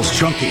 Campbell's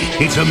Chunky.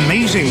 It's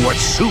amazing what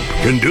soup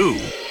can do.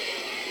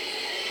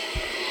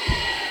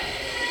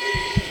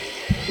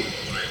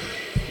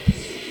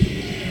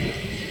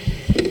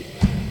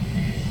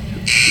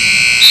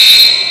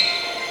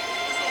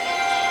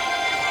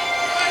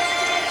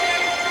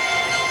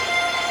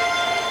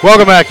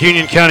 Welcome back,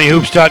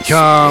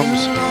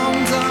 UnionCountyHoops.com's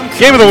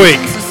Game of the Week.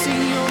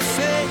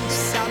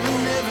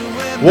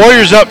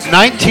 Warriors up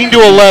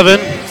 19-11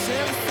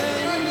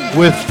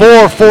 with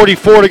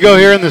 4:44 to go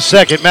here in the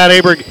second. Matt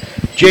Aberg,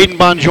 Jaden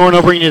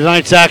Bongiorno bringing you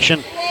tonight's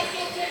action.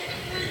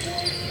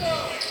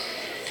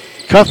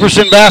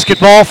 Cuthbertson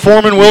basketball.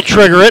 Foreman will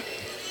trigger it.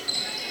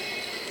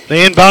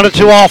 They inbound it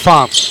to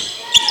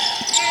Alphonse.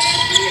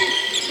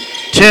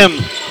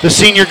 Tim, the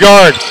senior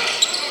guard.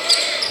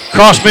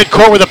 Cross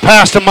midcourt with a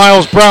pass to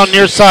Miles Brown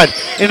near side.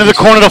 Into the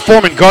corner to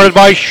Foreman, guarded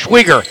by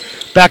Schwieger.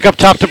 Back up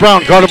top to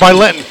Brown, guarded by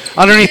Linton.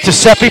 Underneath to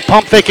Seppi,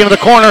 pump fake into the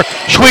corner.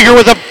 Schwieger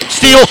with a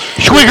steal.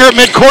 Schwieger at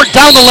midcourt,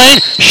 down the lane.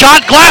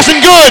 Shot, glass,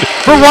 and good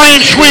for Ryan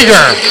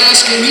Schwieger.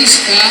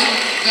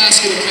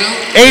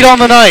 8 on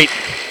the night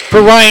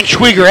for Ryan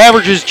Schwieger.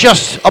 Averages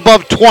just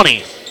above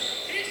 20.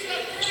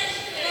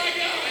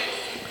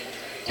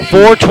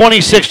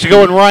 4:26 to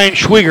go, and Ryan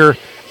Schwieger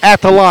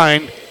at the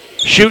line,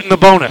 shooting the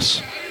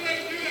bonus.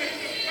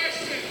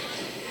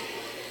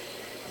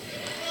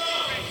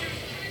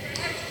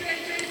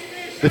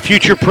 The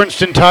future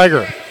Princeton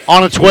Tiger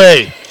on its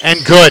way,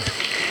 and good.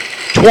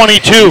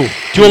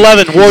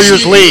 22-11,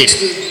 Warriors lead.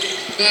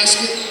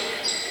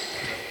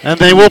 And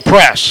they will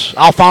press.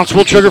 Alphonse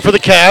will trigger for the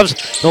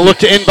Cavs. They'll look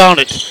to inbound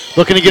it.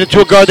 Looking to get it to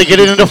a guard. They get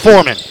it into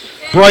Foreman.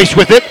 Bryce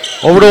with it.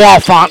 Over to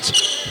Alphonse.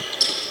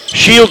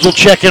 Shields will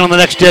check in on the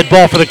next dead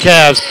ball for the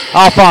Cavs.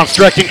 Alphonse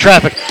directing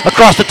traffic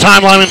across the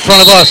timeline in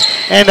front of us.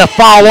 And a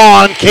foul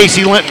on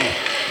Casey Linton.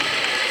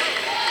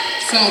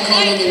 Foul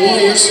called on the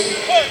Warriors.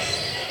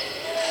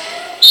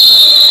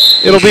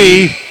 It'll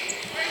be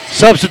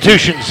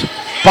substitutions.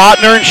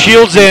 Botner and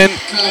Shields in.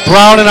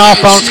 Brown and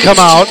Alphonse come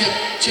out.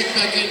 Check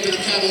back into the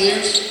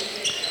Cavaliers.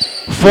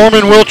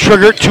 Foreman will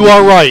trigger it to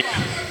our right.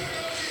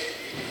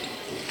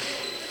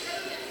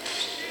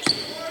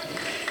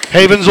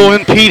 Havens will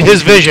impede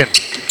his vision.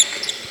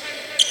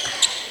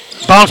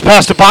 Bounce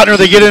pass to Botner.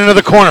 They get it into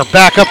the corner.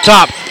 Back up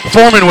top.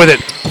 Foreman with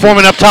it.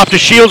 Foreman up top to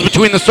Shields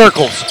between the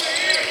circles.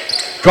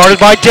 Guarded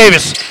by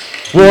Davis.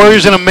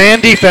 Warriors in a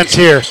man defense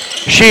here.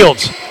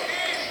 Shields.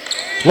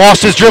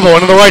 Lost his dribble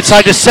into the right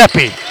side to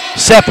Seppi.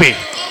 Seppi.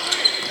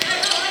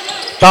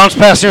 Bounce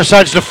pass near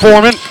sides to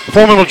Foreman.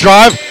 Foreman will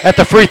drive at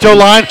the free throw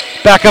line.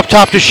 Back up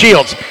top to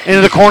Shields.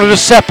 Into the corner to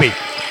Seppi.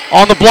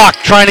 On the block,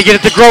 trying to get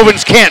it to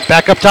Grovins. Can't.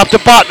 Back up top to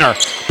Botner.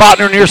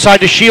 Botner near side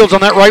to Shields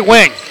on that right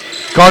wing.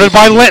 Guarded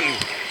by Linton.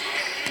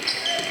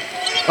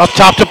 Up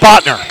top to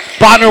Botner.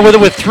 Botner with it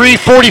with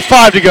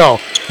 3:45 to go.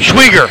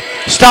 Schwieger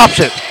stops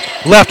it.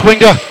 Left wing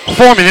to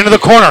Foreman, into the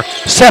corner.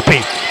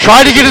 Seppi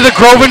tried to get it to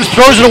Grovins,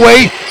 throws it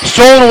away,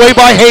 stolen away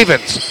by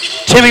Havens.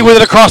 Timmy with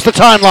it across the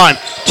timeline.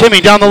 Timmy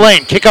down the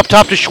lane, kick up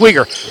top to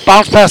Schwieger.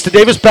 Bounce pass to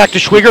Davis, back to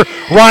Schwieger.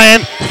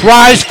 Ryan,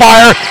 rise,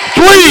 fire.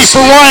 3 for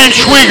Ryan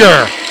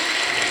Schwieger.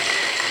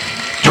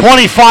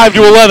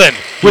 25-11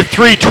 with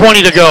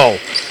 3:20 to go.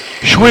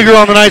 Schwieger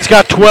on the night's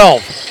got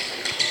 12.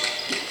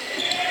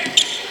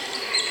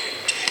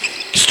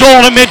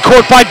 Stolen at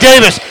midcourt by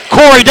Davis.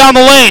 Corey down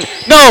the lane.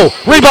 No.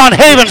 Rebound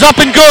Havens. Up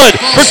and good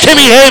for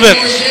Timmy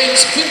Havens.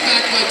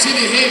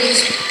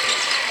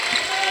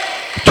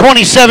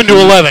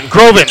 27-11.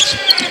 Grovins.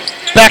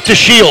 Back to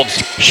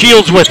Shields.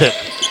 Shields with it.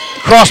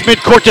 Cross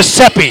midcourt to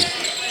Seppi.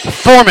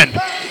 Foreman.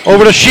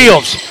 Over to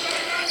Shields.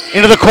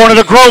 Into the corner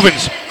to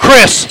Grovins.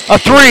 Chris. A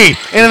 3.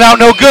 In and out.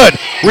 No good.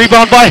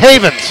 Rebound by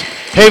Havens.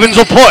 Havens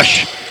will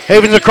push.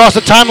 Havens across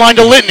the timeline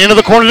to Linton. Into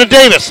the corner to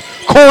Davis.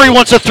 Corey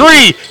wants a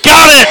 3.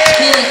 Got it!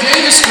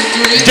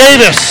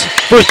 Davis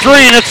for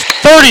 3, and it's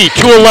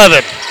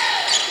 30-11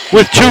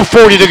 with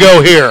 2:40 to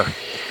go here.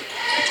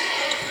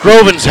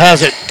 Grovins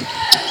has it.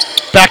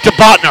 Back to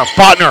Botner.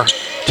 Botner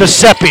to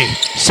Seppi.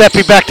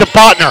 Seppi back to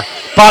Botner.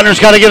 Botner's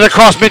got to get it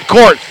across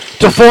midcourt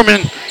to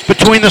Foreman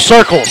between the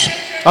circles.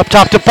 Up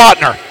top to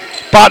Botner.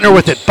 Botner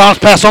with it. Bounce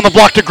pass on the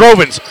block to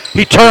Grovins.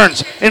 He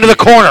turns into the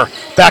corner.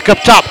 Back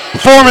up top.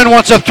 Foreman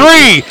wants a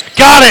 3.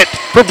 Got it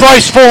for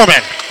Bryce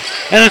Foreman.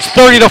 And it's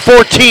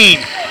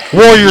 30-14.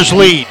 Warriors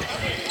lead.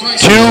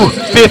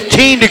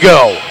 2:15 to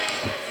go.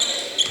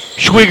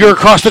 Schwieger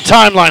across the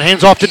timeline.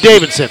 Hands off to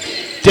Davidson.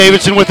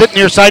 Davidson with it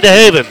near side to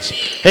Havens.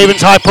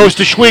 Havens high post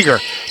to Schwieger.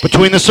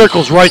 Between the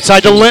circles. Right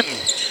side to Linton.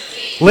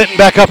 Linton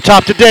back up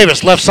top to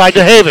Davis. Left side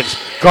to Havens.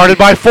 Guarded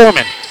by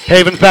Foreman.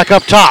 Havens back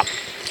up top.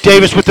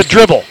 Davis with the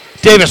dribble.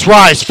 Davis,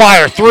 rise,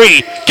 fire,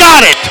 three.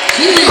 Got it!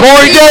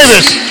 Corey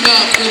Davis.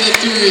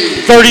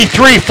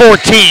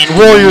 33-14,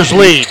 Warriors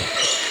lead.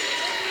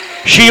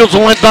 Shields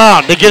will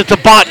inbound. They get it to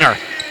Botner.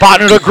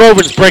 Botner to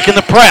Grovins, breaking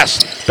the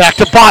press. Back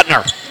to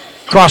Botner.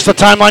 Across the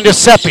timeline to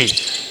Seppi.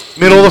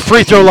 Middle of the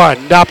free throw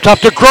line. Now top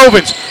to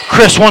Grovins.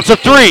 Chris wants a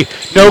three.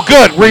 No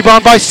good.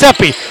 Rebound by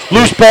Seppi.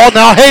 Loose ball.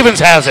 Now Havens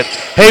has it.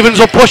 Havens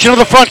will push into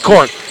the front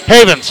court.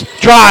 Havens,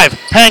 drive,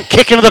 hang,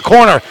 kick into the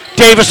corner.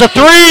 Davis a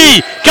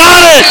three.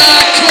 Got it!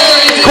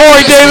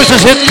 Corey Davis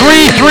has hit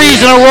 3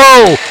 threes in a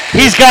row.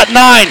 He's got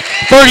 9.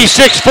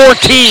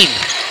 36-14.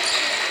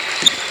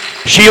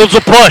 Shields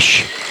a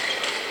push.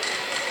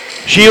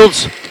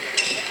 Shields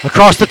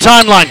across the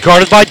timeline,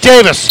 guarded by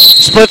Davis.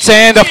 Splits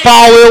and a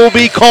foul will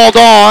be called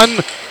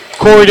on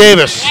Corey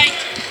Davis.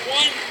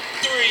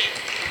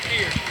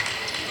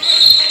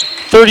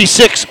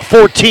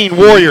 36-14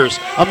 Warriors.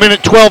 A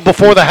minute 12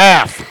 before the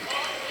half.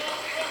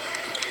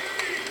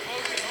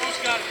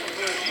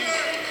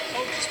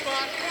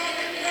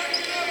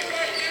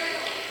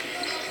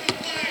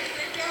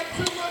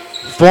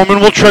 Foreman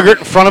will trigger it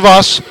in front of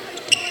us.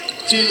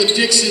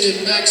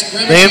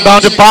 They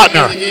inbound to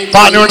Botner.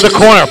 Botner into the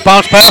corner.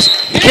 Bounce pass.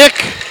 Kick.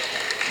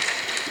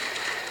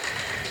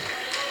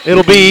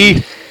 It'll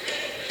be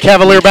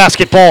Cavalier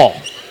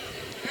basketball.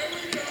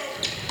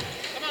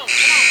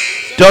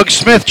 Doug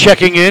Smith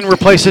checking in,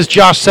 replaces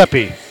Josh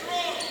Seppi.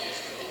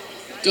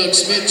 Doug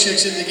Smith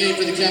checks in the game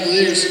for the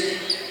Cavaliers.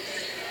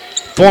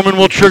 Foreman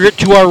will trigger it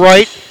to our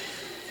right.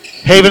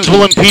 Havens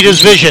will impede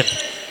his vision.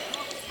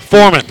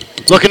 Foreman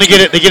looking to get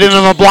it. They get it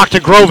on the block to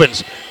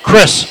Grovins.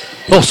 Chris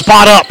will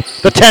spot up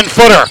the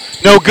 10-footer.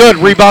 No good.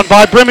 Rebound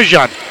by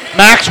Brimijan.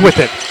 Max with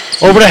it.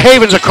 Over to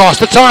Havens across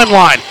the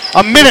timeline.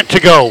 A minute to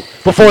go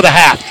before the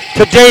half.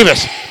 To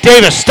Davis.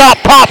 Davis, stop,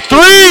 pop,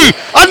 three!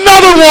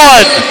 Another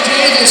one!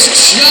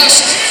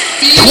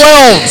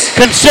 12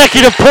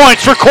 consecutive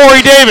points for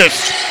Corey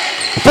Davis.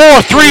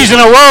 4 threes in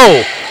a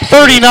row.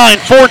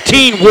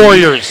 39-14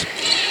 Warriors.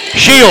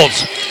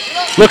 Shields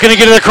looking to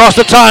get it across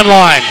the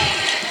timeline.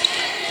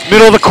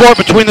 Middle of the court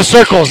between the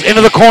circles.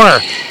 Into the corner.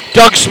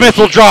 Doug Smith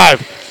will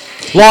drive.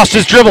 Lost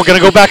his dribble. Going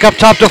to go back up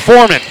top to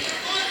Foreman.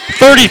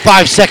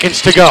 35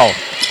 seconds to go.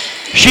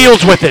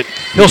 Shields with it.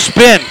 He'll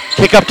spin.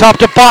 Kick up top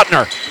to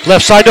Botner.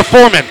 Left side to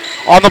Foreman.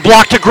 On the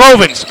block to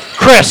Grovins.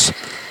 Chris.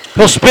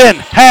 He'll spin.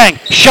 Hang.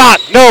 Shot.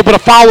 No, but a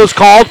foul is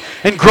called.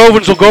 And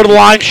Grovins will go to the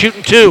line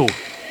shooting 2.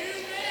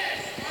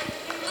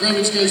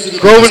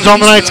 Grovins on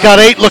the night's got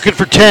 8. Looking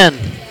for 10.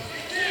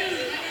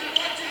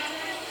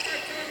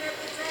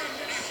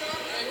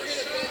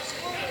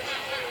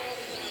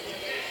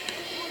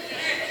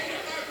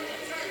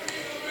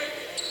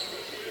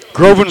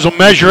 Grovins will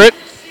measure it.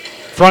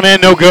 Front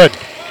end no good.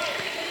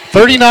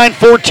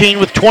 39-14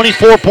 with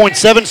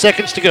 24.7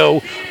 seconds to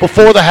go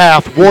before the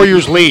half.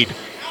 Warriors lead.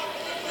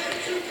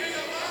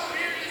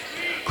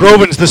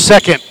 Grovins the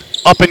second.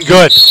 Up and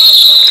good.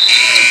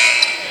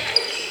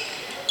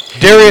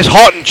 Darius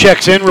Houghton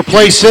checks in.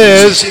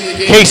 Replaces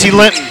Casey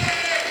Linton.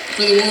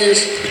 For the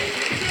Warriors.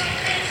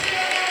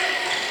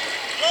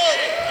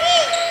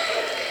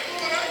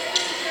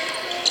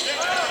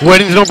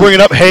 Weddington will bring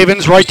it up.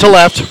 Havens right to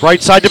left.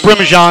 Right side to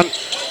Brimijan.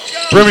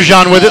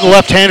 Brimijan with it.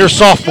 Left-hander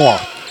sophomore.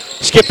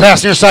 Skip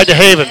pass near side to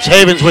Havens.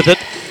 Havens with it.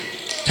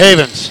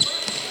 Havens.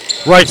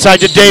 Right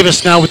side to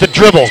Davis now with the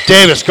dribble.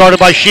 Davis guarded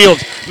by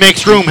Shields.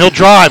 Makes room. He'll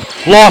drive.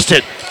 Lost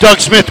it. Doug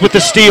Smith with the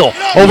steal.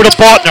 Over to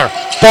Botner.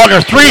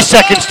 Botner, 3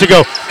 seconds to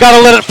go. Got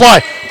to let it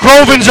fly.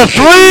 Grovins a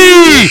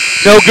three.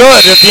 No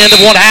good at the end of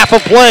one half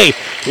of play.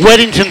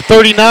 Weddington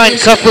 39,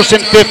 Cuthbertson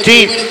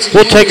 15.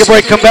 We'll take a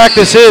break, come back.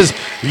 This is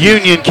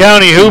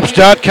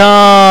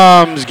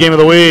UnionCountyHoops.com's Game of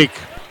the Week.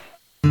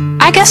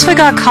 I guess we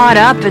got caught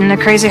up in the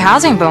crazy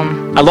housing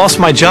boom. I lost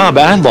my job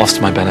and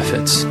lost my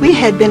benefits. We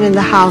had been in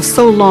the house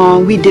so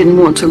long we didn't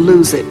want to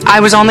lose it.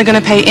 I was only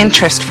going to pay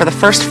interest for the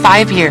first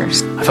 5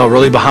 years. I fell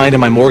really behind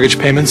in my mortgage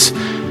payments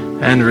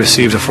and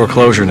received a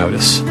foreclosure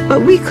notice.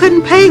 But we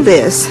couldn't pay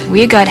this.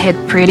 We got hit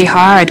pretty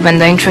hard when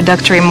the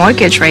introductory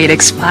mortgage rate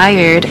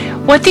expired.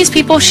 What these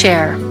people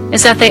share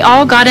is that they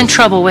all got in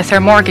trouble with their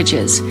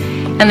mortgages,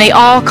 and they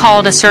all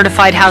called a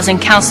certified housing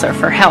counselor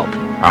for help.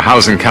 Our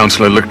housing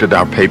counselor looked at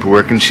our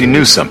paperwork and she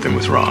knew something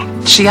was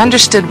wrong. She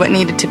understood what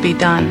needed to be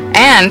done,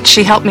 and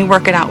she helped me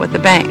work it out with the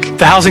bank.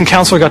 The housing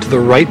counselor got to the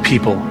right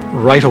people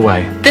right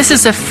away. This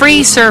is a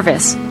free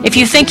service. If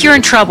you think you're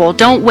in trouble,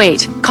 don't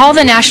wait. Call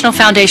the National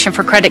Foundation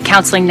for Credit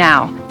Counseling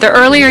now. The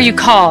earlier you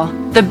call,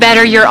 the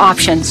better your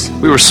options.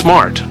 We were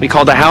smart. We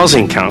called a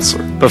housing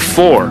counselor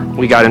before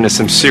we got into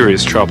some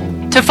serious trouble.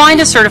 To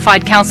find a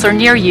certified counselor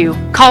near you,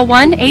 call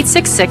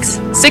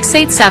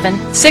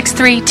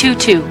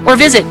 1-866-687-6322 or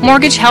visit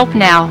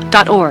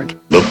mortgagehelpnow.org.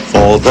 Look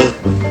for the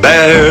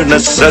bare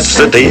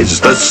necessities,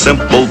 the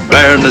simple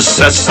bare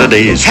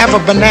necessities. Have a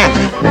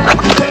banana.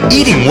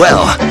 Eating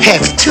well.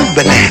 Have 2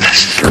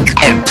 bananas.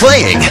 And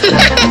playing.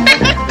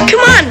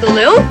 Come on,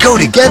 Baloo. go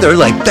together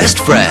like best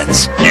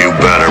friends. You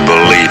better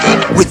believe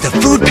it. With the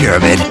Food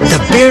Pyramid, the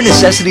bare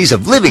necessities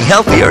of living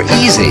healthy are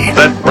easy.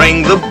 That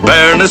bring the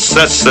bare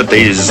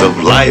necessities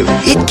of life.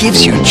 It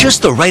gives you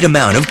just the right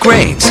amount of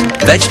grains,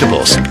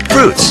 vegetables,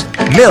 fruits,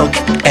 milk,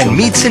 and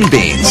meats and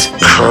beans.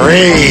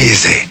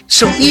 Crazy.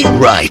 So eat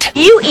right.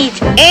 You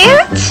eat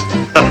ants?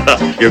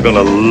 You're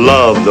gonna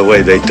love the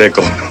way they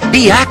tickle.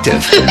 Be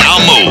active. Now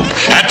move.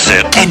 That's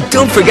it. And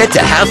don't forget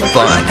to have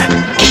fun.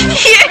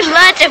 You're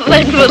lots of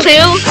fun,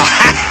 Baloo.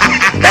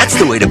 That's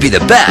the way to be the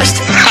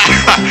best.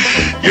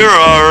 You're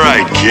all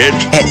right, kid.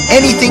 At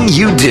anything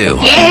you do.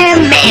 Yeah,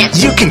 man.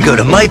 You can go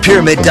to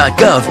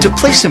mypyramid.gov to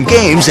play some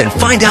games and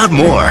find out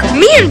more.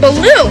 Me and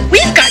Baloo,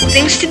 we've got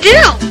things to do.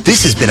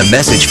 This has been a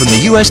message from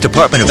the U.S.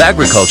 Department of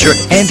Agriculture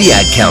and the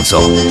Ad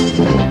Council.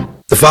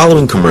 The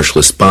following commercial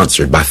is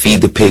sponsored by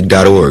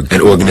FeedThePig.org, an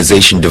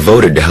organization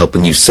devoted to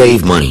helping you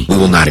save money. We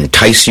will not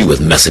entice you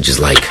with messages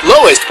like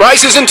lowest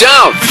prices in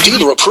town,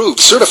 dealer approved,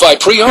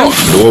 certified pre-owned.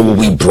 Nor will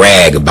we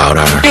brag about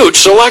our huge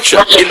selection,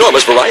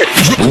 enormous variety.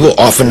 We will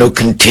offer no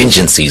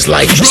contingencies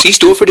like see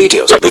store for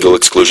details. Legal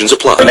exclusions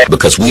apply.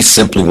 Because we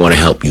simply want to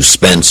help you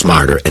spend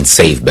smarter and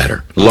save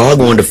better.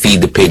 Log on to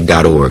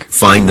FeedThePig.org.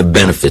 Find the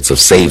benefits of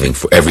saving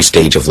for every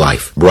stage of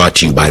life. Brought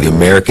to you by the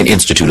American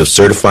Institute of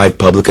Certified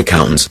Public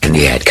Accountants and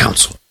the Ad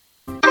Council.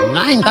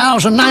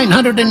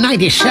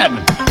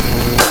 9,997.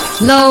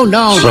 No.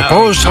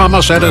 Suppose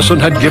Thomas Edison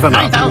had given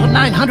up.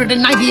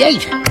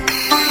 9,998.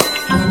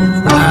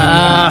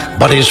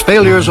 But his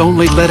failures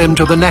only led him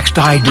to the next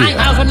idea.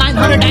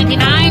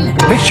 9,999.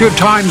 Picture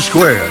Times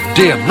Square,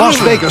 dim, Las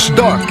Vegas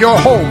dark, your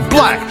home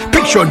black.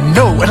 Picture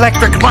no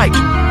electric light.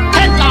 10,000.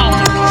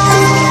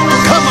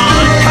 Come on.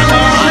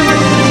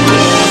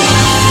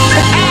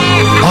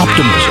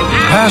 Optimism.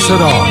 Pass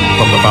it on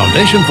from the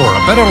Foundation for a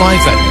Better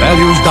Life at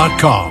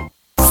Values.com.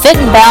 Fit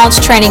and Balance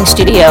Training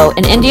Studio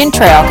in Indian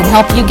Trail can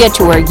help you get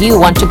to where you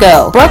want to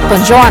go. Brooke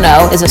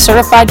Bongiorno is a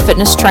certified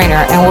fitness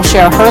trainer and will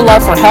share her love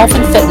for health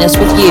and fitness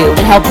with you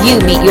and help you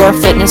meet your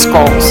fitness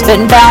goals.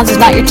 Fit and Balance is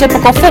not your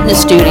typical fitness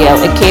studio.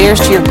 It caters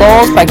to your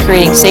goals by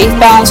creating safe,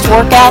 balanced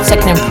workouts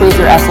that can improve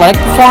your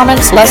athletic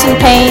performance, lessen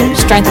pain,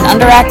 strengthen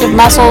underactive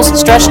muscles,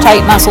 stretch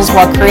tight muscles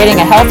while creating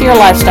a healthier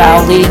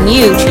lifestyle, leading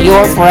you to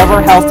your forever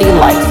healthy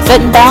life.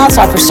 Fit and Balance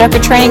offers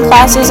circuit training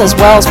classes as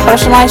well as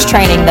personalized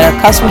training that are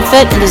custom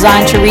fit and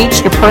designed to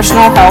reach your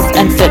personal health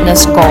and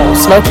fitness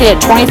goals.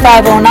 Located at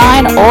 2509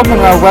 Old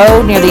Monroe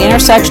Road near the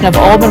intersection of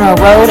Old Monroe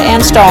Road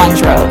and Stallings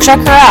Road. Check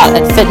her out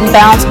at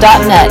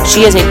fitandbalance.net.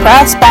 She is a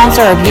proud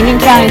sponsor of Union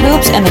County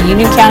Hoops and the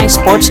Union County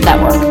Sports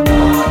Network.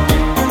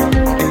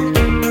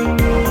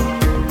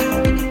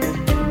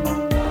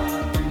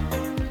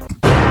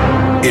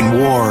 In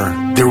war,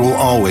 there will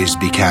always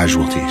be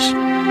casualties.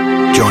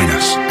 Join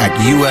us at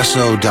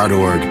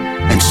USO.org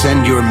and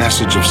send your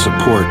message of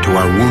support to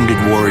our wounded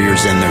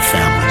warriors and their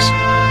families.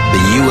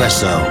 The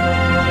USO,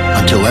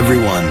 until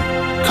everyone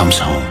comes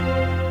home.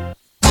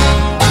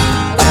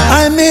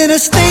 I'm in a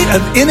state of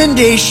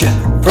inundation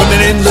from an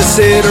endless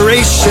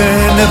iteration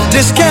of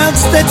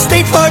discounts that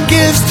State Farm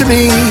gives to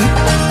me.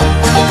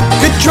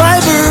 Good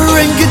driver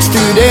and good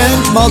student,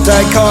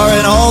 multi-car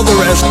and all the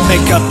rest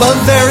make up a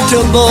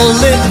veritable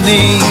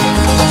litany.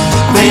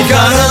 They've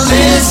got a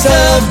list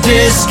of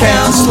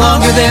discounts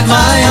longer than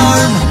my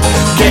arm.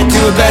 Get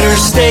to a better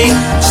state,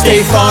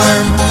 State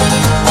Farm.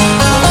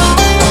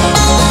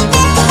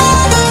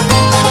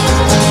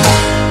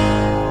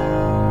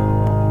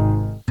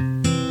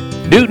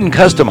 Newton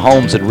Custom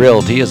Homes and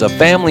Realty is a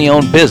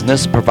family-owned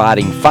business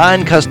providing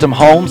fine custom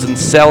homes and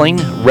selling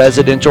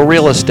residential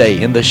real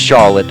estate in the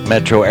Charlotte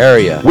metro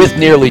area. With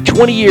nearly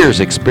 20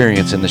 years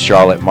experience in the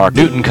Charlotte market,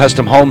 Newton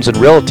Custom Homes and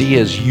Realty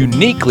is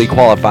uniquely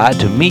qualified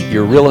to meet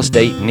your real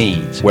estate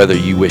needs. Whether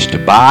you wish to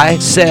buy,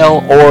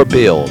 sell, or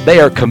build, they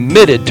are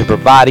committed to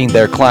providing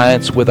their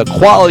clients with a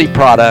quality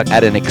product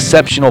at an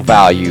exceptional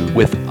value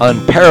with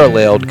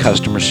unparalleled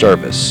customer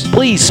service.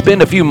 Please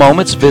spend a few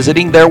moments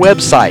visiting their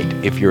website.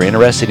 If you're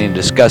interested in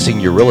discussing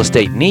your real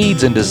estate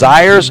needs and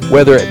desires,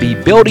 whether it be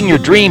building your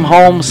dream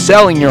home,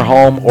 selling your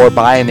home, or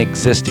buying an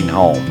existing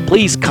home,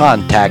 please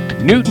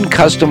contact Newton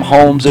Custom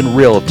Homes and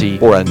Realty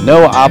for a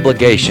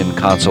no-obligation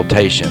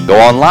consultation. Go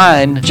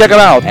online, check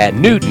them out at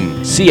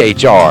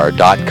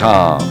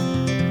newtonchr.com.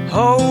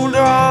 Hold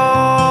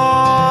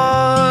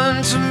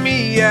on to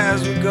me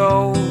as we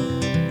go.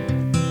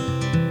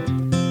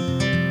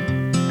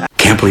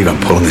 Can't believe I'm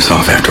pulling this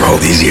off after all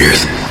these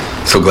years.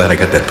 So glad I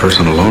got that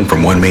personal loan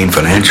from One Main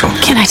Financial.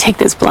 Can I take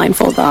this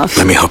blindfold off?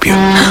 Let me help you.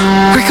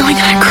 We're going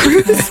on a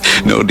cruise.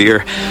 No,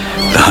 dear.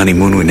 The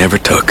honeymoon we never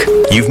took.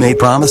 You've made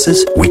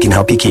promises, we can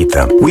help you keep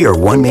them. We are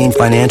One Main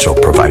Financial,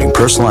 providing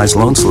personalized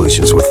loan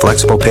solutions with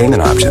flexible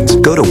payment options.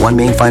 Go to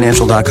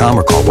onemainfinancial.com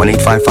or call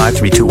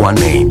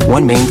 1-855-321-MAIN.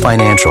 One Main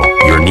Financial.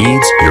 Your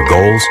needs, your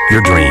goals,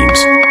 your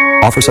dreams.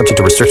 Offer subject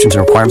to restrictions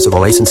and requirements of the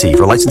licensee.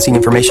 For licensing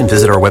information,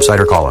 visit our website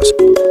or call us.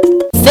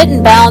 Fit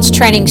and Balance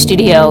Training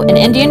Studio in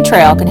Indian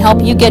Trail can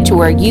help you get to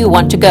where you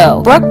want to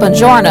go. Brooke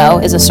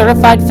Bongiorno is a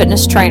certified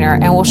fitness trainer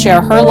and will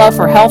share her love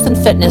for health and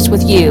fitness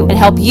with you and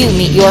help you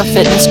meet your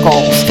fitness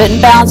goals. Fit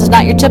and Balance is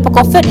not your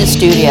typical fitness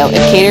studio. It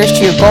caters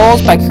to your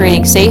goals by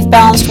creating safe,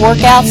 balanced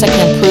workouts that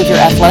can improve your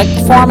athletic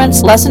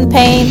performance, lessen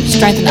pain,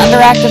 strengthen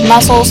underactive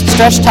muscles,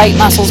 stretch tight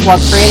muscles while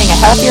creating a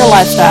healthier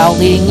lifestyle,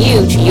 leading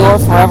you to your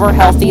forever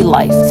healthy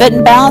life. Fit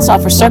and Balance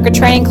offers circuit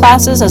training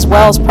classes as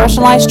well as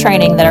personalized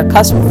training that are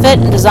custom fit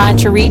and designed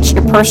to reach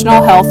your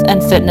personal health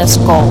and fitness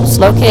goals.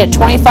 Located at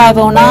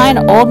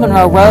 2509 Old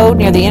Monroe Road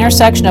near the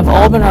intersection of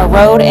Old Monroe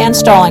Road and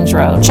Stallings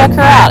Road. Check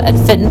her out at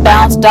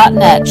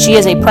fitandbalance.net. She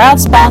is a proud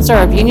sponsor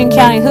of Union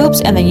County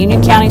Hoops and the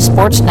Union County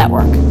Sports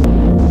Network.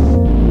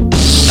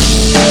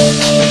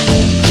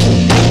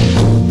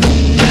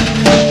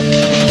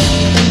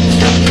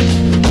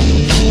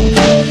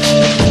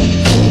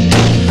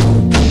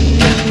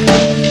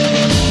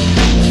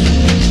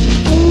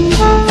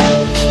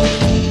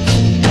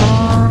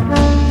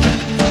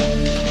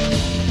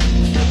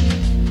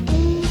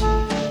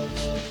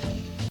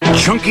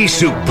 Chunky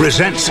Soup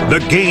presents the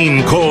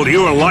game called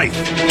Your Life.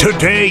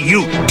 Today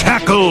you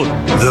tackle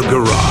the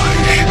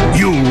garage.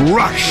 You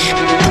rush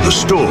to the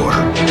store.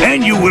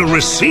 And you will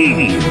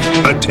receive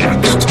a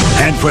text.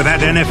 And for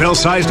that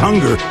NFL-sized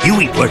hunger,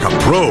 you eat like a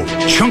pro.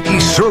 Chunky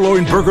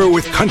sirloin burger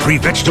with country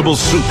vegetable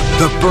soup.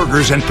 The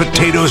burgers and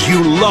potatoes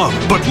you love,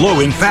 but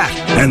low in fat.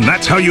 And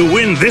that's how you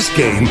win this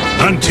game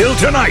until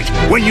tonight,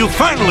 when you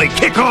finally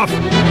kick off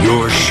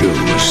your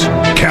shoes.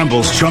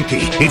 Campbell's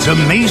Chunky. It's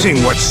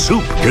amazing what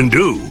soup can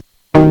do.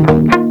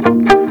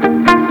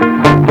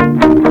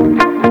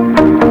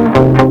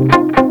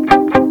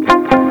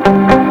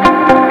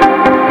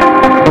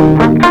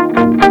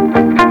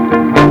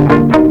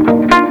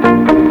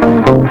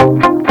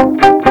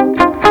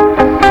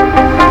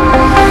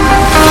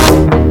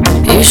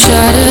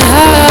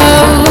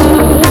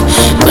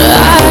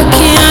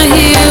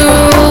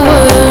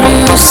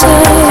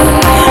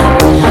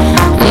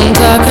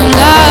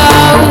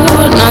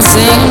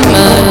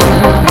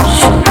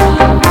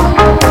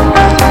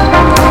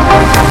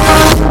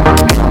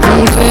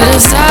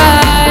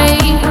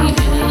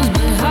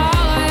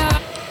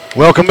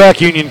 Welcome back,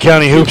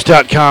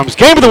 UnionCountyHoops.com's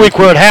Game of the Week.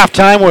 We're at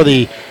halftime where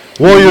the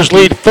Warriors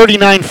lead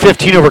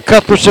 39-15 over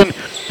Cuthbertson.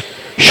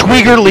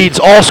 Schwieger leads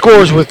all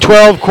scorers with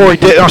 12. Corey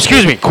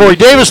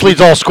Davis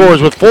leads all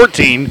scorers with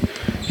 14.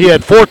 He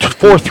had four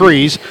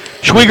threes.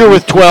 Schwieger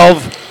with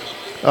 12.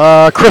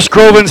 Chris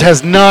Grovins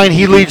has 9.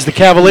 He leads the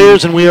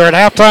Cavaliers, and we are at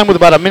halftime with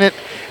about a minute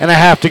and a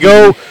half to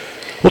go.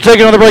 We'll take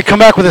another break, come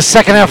back with the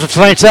second half of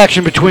tonight's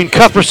action between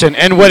Cuthbertson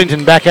and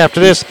Weddington. Back after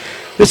this.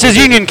 This is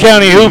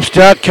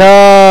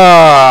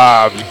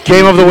UnionCountyHoops.com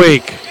Game of the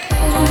Week.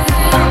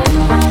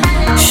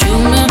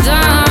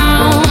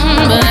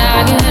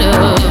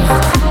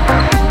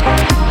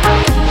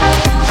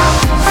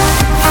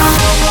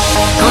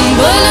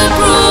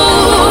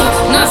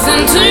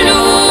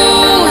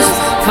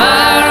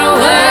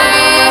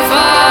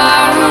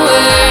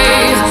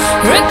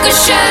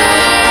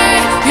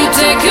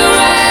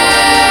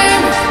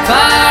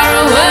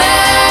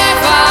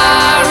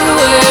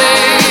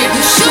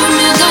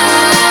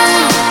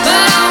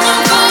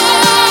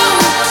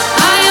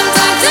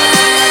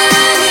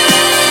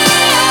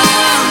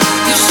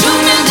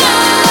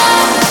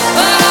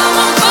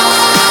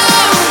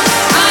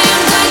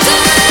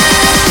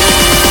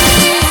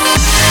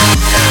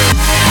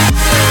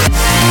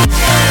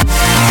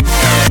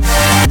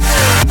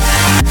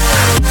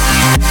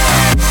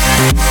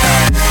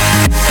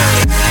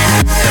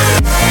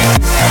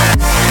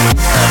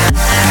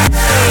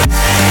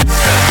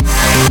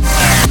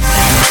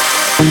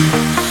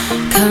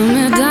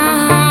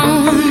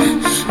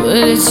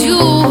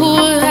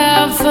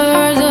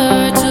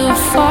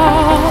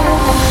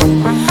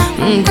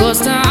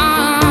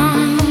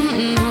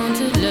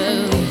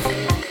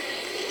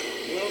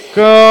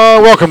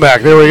 Welcome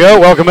back. There we go.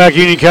 Welcome back,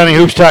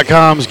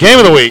 UnionCountyHoops.com's Game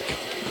of the Week.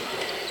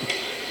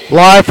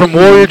 Live from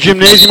Warrior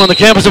Gymnasium on the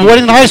campus of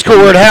Weddington High School.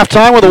 We're at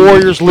halftime where the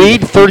Warriors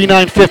lead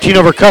 39-15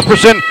 over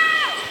Cuthbertson.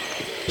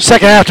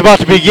 Second half about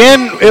to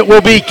begin. It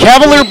will be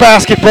Cavalier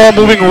basketball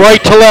moving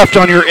right to left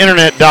on your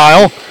internet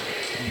dial.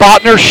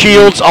 Botner,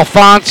 Shields,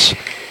 Alphonse,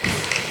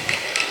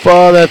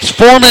 that's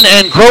Foreman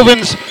and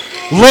Grovins,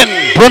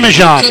 Linton,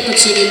 Brimijan.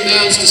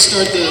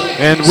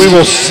 And we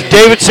will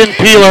Davidson,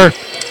 Peeler,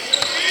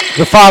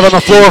 the 5 on the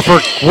floor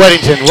for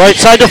Weddington. Right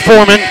side to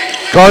Foreman,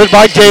 guarded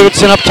by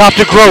Davidson, up top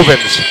to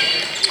Grovins.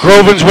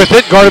 Grovins with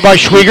it, guarded by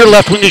Schwieger,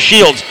 left wing to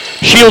Shields.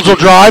 Shields will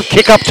drive,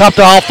 kick up top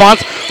to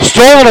Alphonse,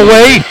 stolen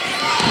away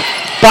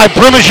by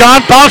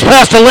Brimijan, bounce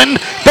pass to Linton,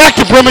 back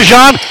to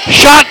Brimijan,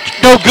 shot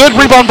no good,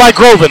 rebound by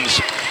Grovins.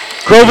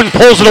 Grovins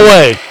pulls it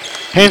away,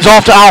 hands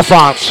off to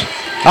Alphonse.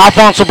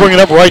 Alphonse will bring it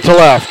up right to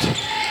left.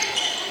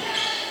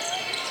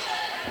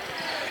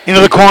 Into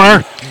the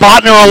corner,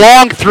 Botner a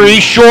long three,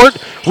 short,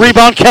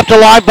 rebound kept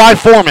alive by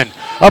Foreman.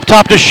 Up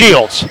top to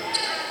Shields.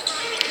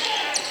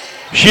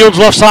 Shields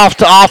left off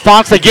to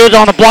Alphonse. They give it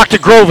on the block to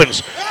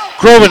Grovins.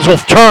 Grovins will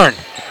turn.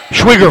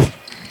 Schwieger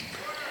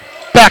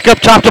Back up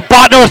top to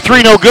Botner, a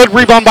three, no good.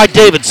 Rebound by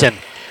Davidson.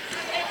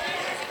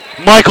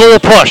 Michael will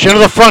push into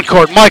the front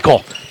court.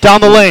 Michael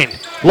down the lane.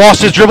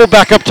 Lost his dribble,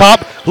 back up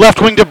top. Left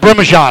wing to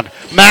Brimijan.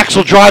 Max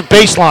will drive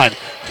baseline.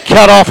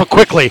 Cut off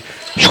quickly.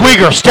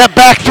 Schwieger, step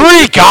back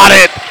three. Got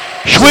it.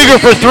 Schwieger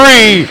for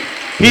three.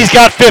 He's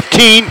got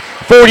 15,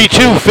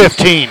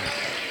 42-15.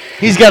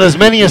 He's got as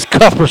many as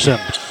Cuthbertson.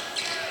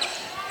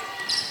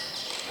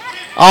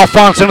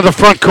 Alphonse into the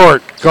front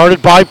court,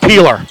 guarded by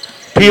Peeler.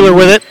 Peeler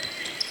with it.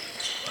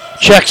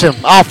 Checks him.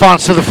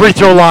 Alphonse to the free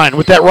throw line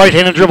with that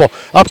right-handed dribble.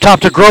 Up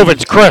top to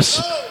Grovins.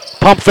 Chris.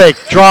 Pump fake.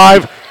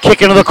 Drive.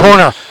 Kick into the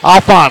corner.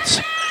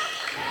 Alphonse.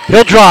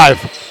 He'll drive.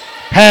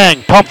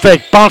 Hang. Pump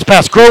fake. Bounce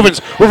pass.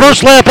 Grovins.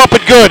 Reverse layup up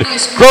and good.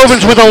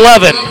 Grovins with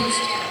 11.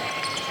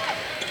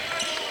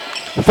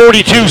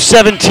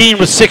 42-17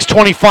 with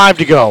 6:25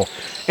 to go.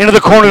 Into the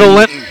corner to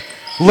Linton.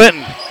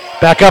 Linton.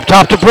 Back up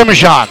top to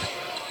Brimijan.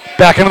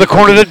 Back into the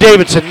corner to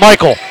Davidson.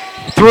 Michael.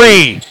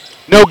 Three.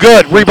 No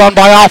good. Rebound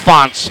by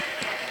Alphonse.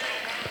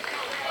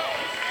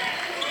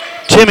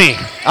 Timmy.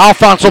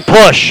 Alphonse will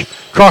push.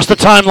 Across the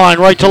timeline,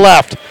 right to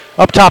left.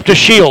 Up top to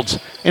Shields.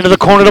 Into the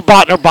corner to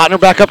Botner. Botner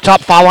back up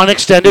top. Foul line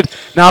extended.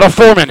 Now to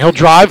Foreman. He'll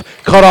drive.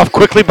 Cut off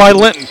quickly by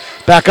Linton.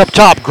 Back up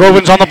top.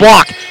 Grovins on the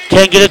block.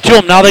 Can't get it to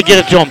him. Now they get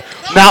it to him.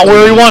 Not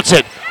where he wants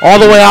it. All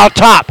the way out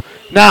top.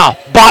 Now,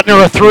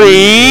 Botner a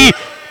three.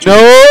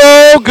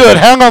 No good.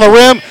 Hung on the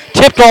rim.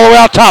 Tipped all the way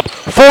out top.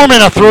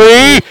 Foreman a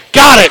three.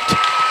 Got it.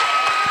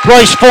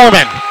 Bryce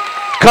Foreman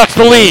cuts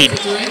the lead.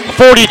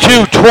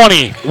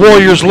 42-20.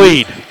 Warriors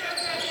lead.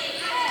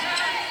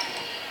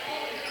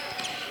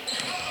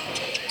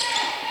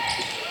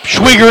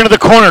 Schwieger into the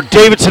corner.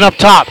 Davidson up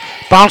top.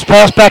 Bounce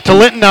pass back to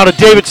Linton. Now to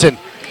Davidson.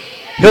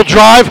 He'll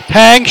drive.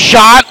 Hang.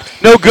 Shot.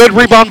 No good.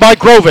 Rebound by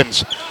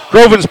Grovins.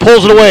 Grovins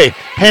pulls it away.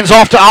 Hands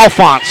off to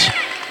Alphonse.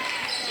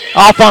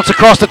 Alphonse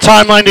across the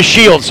timeline to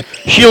Shields.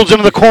 Shields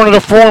into the corner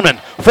to Foreman.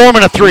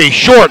 Foreman a three.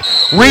 Short.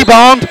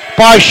 Rebound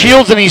by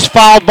Shields, and he's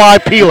fouled by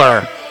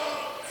Peeler.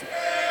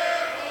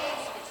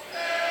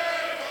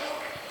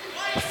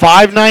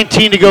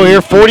 5:19 to go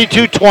here.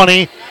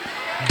 42-20.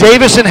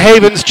 Davis and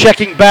Havens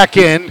checking back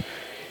in.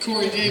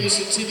 Corey Davis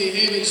and Timmy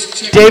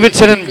Havens.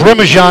 Davidson and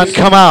Brimijan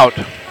come out.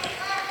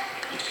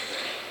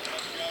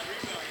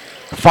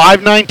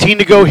 5:19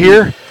 to go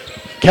here.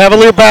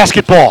 Cavalier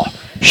basketball.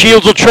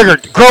 Shields will trigger.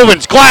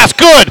 Grovins, glass,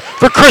 good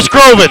for Chris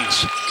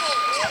Grovins.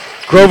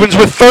 Grovins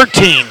with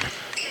 13.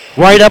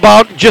 Right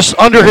about just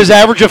under his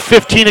average of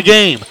 15 a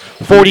game.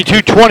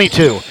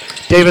 42-22.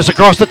 Davis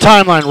across the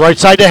timeline, right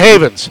side to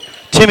Havens.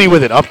 Timmy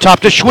with it, up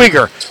top to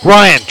Schwieger.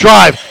 Ryan,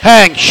 drive,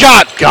 hang,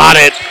 shot, got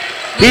it.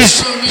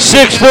 He's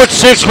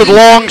 6'6" with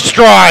long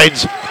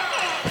strides.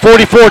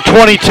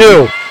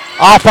 44-22.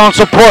 Alphonse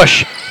will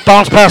push.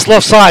 Bounce pass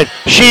left side.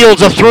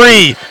 Shields a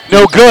three.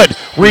 No good.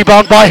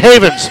 Rebound by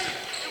Havens.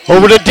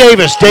 Over to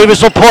Davis.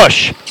 Davis will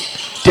push.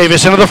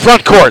 Davis into the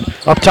front court.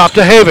 Up top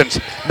to Havens.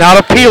 Now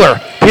to Peeler.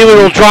 Peeler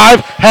will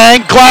drive.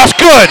 Hang. Glass.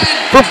 Good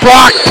for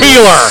Brock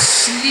Peeler.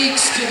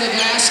 Sneaks to the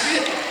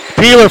basket.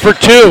 Peeler for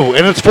two.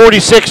 And it's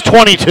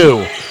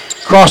 46-22.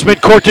 Cross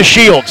midcourt to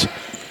Shields.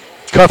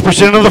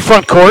 Cuthbertson into the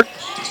front court.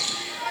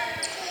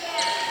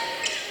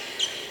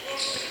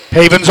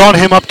 Havens on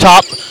him up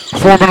top.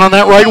 Foreman on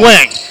that right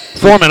wing.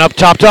 Foreman up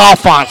top to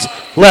Alphonse.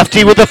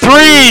 Lefty with the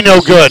three, no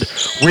good.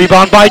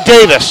 Rebound by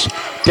Davis.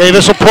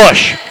 Davis will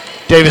push.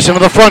 Davis into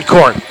the front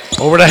court.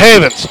 Over to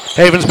Havens.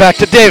 Havens back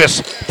to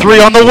Davis.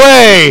 Three on the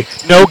way.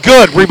 No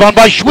good. Rebound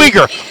by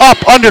Schwieger.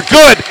 Up, under,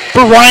 good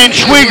for Ryan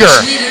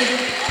Schwieger.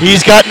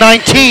 He's got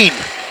 19.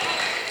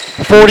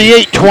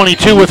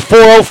 48-22 with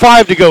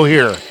 4:05 to go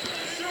here.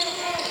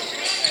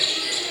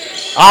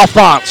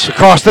 Alphonse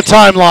across the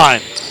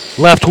timeline.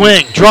 Left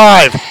wing,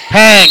 drive,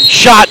 hang,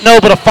 shot, no,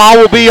 but a foul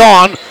will be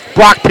on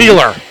Brock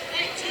Peeler.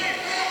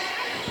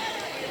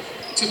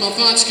 Tim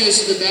Alphonse goes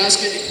to the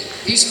basket.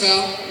 He's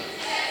fouled.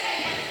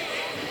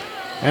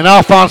 And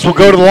Alphonse will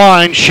go to the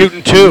line,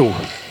 shooting two.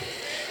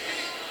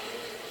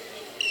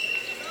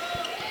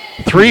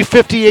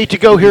 3:58 to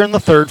go here in the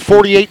third.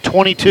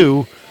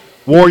 48-22.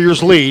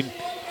 Warriors lead.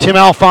 Tim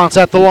Alphonse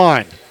at the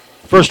line.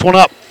 First one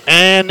up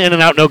and in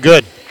and out, no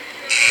good.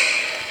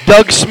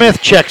 Doug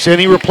Smith checks in.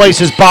 He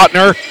replaces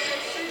Botner.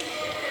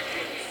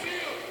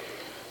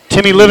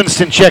 Timmy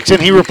Livingston checks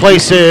in. He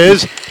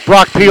replaces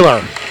Brock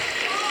Peeler.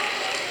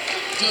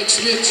 Doug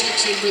Smith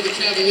checks in for the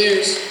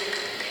Cavaliers,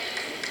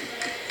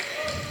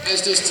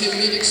 as does Tim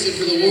Livingston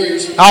for the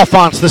Warriors.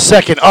 Alphonse the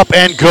second, up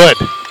and good.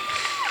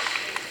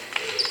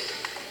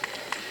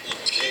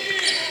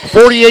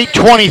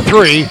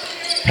 48-23.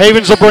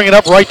 Havens will bring it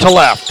up right to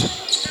left.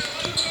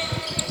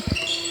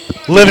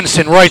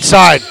 Livingston right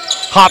side.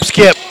 Hop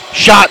skip.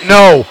 Shot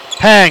no.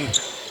 Hang.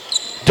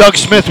 Doug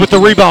Smith with the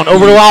rebound.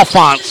 Over to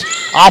Alphonse.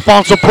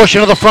 Alphonse will push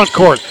into the front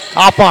court.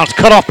 Alphonse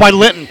cut off by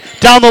Linton.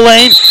 Down the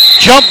lane.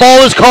 Jump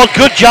ball is called.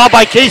 Good job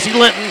by Casey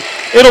Linton.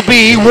 It'll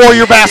be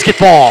Warrior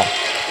basketball.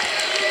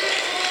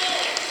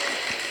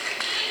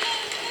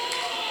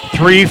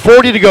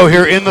 3:40 to go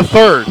here in the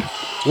third.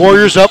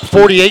 Warriors up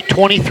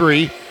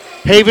 48-23.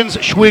 Havens,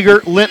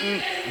 Schwieger,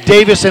 Linton,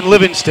 Davis, and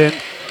Livingston.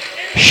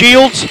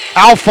 Shields,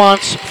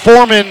 Alphonse,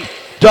 Foreman,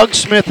 Doug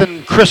Smith,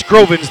 and Chris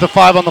Grovins, the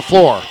 5 on the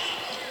floor.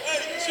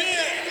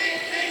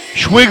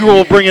 Schwieger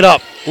will bring it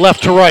up,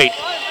 left to right.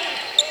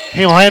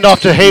 He'll hand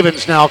off to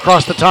Havens now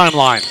across the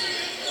timeline.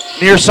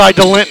 Near side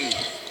to Linton.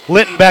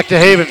 Linton back to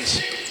Havens.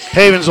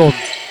 Havens will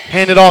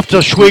hand it off to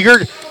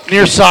Schwieger.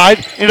 Near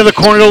side, into the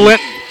corner to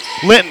Linton.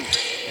 Linton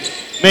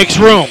makes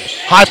room.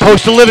 High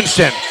post to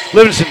Livingston.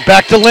 Livingston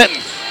back to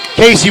Linton.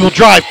 Casey will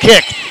drive,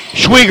 kick.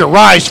 Schwieger,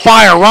 rise,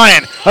 fire.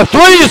 Ryan, a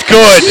 3 is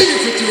good.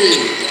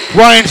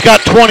 Ryan's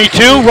got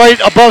 22, right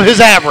above his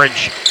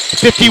average.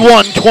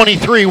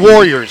 51-23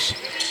 Warriors.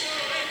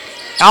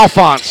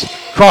 Alphonse,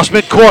 cross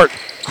midcourt.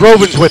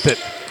 Grovins with it.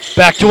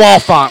 Back to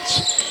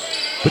Alphonse.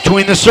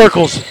 Between the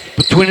circles,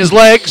 between his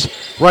legs.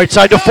 Right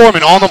side to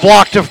Foreman. On the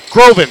block to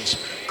Grovins.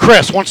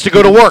 Chris wants to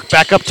go to work.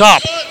 Back up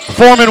top.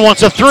 Foreman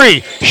wants a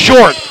 3.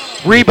 Short.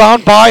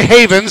 Rebound by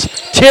Havens.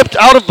 Tipped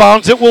out of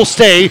bounds. It will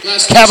stay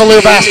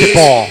Cavalier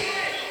basketball.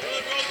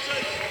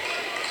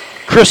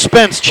 Chris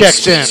Spence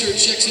checks in.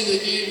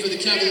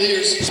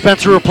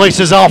 Spencer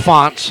replaces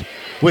Alphonse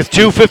with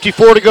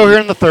 2:54 to go here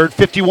in the third.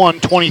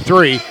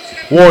 51-23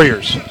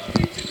 Warriors.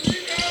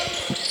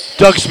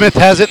 Doug Smith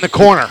has it in the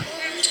corner.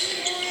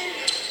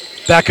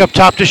 Back up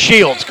top to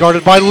Shields,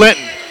 guarded by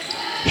Linton.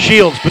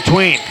 Shields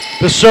between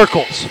the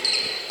circles.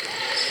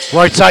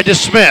 Right side to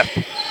Smith.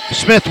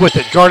 Smith with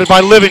it, guarded by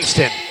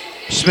Livingston.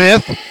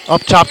 Smith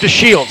up top to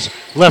Shields.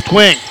 Left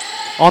wing.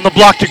 On the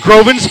block to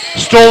Grovins.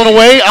 Stolen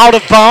away, out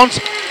of bounds.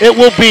 It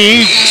will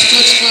be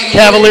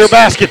Cavalier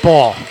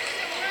basketball.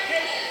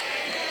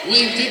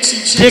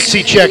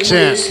 Dixie checks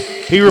in.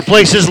 He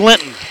replaces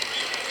Linton.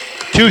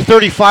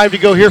 2:35 to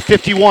go here,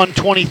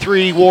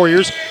 51-23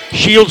 Warriors.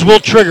 Shields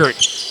will trigger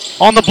it.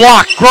 On the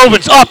block,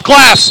 Grovins up,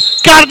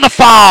 glass, got it in the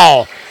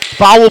foul.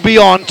 Foul will be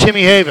on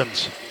Timmy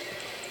Havens.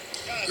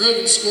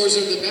 Grovins scores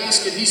under the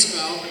basket, he's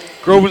fouled.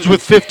 Grovins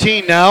with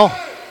 15 now,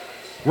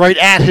 right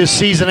at his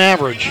season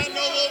average.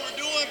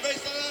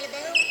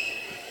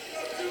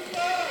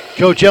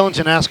 Coach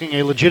Ellington asking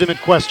a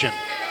legitimate question.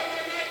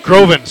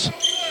 Grovins.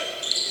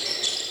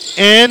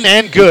 In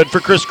and good for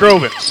Chris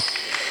Grovins.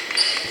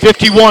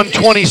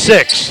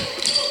 51-26.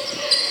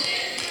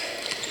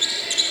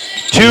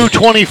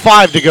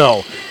 2:25 to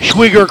go.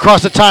 Schwieger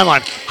across the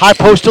timeline. High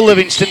post to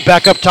Livingston.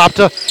 Back up top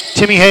to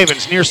Timmy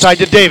Havens. Near side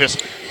to Davis.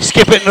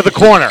 Skip it into the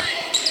corner.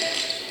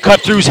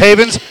 Cut throughs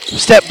Havens.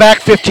 Step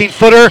back,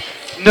 15-footer.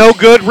 No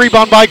good.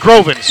 Rebound by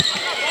Grovins.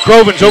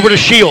 Grovins over to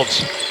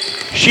Shields.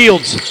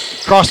 Shields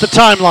across the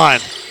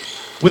timeline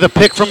with a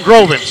pick from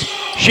Grovins.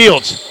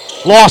 Shields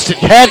lost it.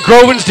 Had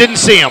Grovins, didn't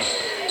see him.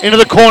 Into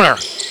the corner.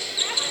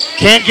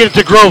 Can't get it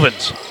to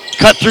Grovins.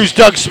 Cut throughs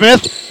Doug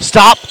Smith.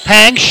 Stop,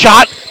 hang,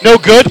 shot, no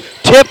good.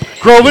 Tip,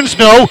 Grovins,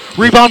 no.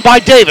 Rebound by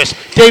Davis.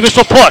 Davis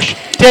will push.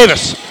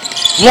 Davis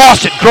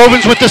lost it.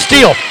 Grovins with the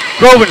steal.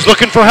 Grovins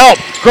looking for help.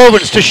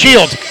 Grovins to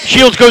Shields.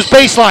 Shields goes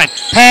baseline.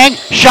 Hang,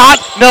 shot,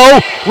 no.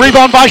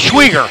 Rebound by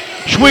Schwieger.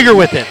 Schwieger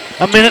with it.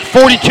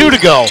 1:42 to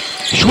go.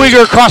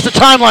 Schwieger across the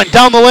timeline,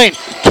 down the lane.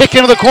 Kick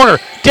into the corner.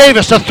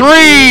 Davis, a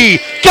 3.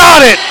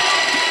 Got it!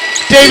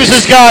 Davis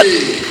has got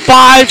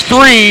 5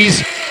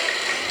 threes.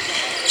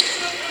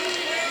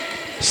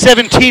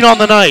 17 on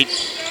the night.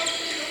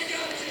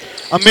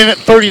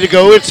 1:30 to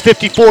go. It's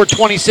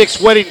 54-26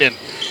 Weddington.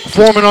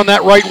 Foreman on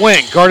that right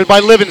wing, guarded by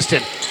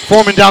Livingston.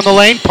 Foreman down the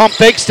lane, pump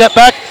fake, step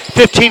back,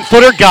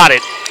 15-footer, got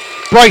it.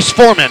 Bryce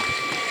Foreman.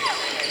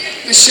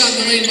 Nice shot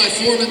in the lane by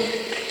Foreman.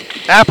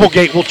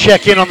 Applegate will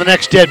check in on the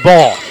next dead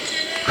ball.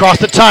 Across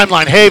the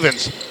timeline,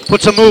 Havens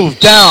puts a move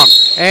down,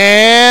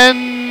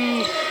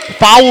 and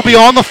foul will be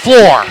on the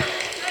floor.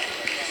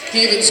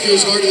 Havens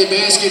goes hard to the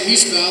basket,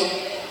 he's fouled.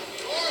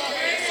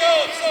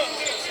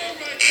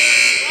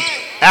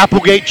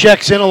 Applegate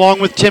checks in along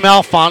with Tim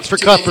Alphonse for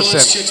Cuthbertson.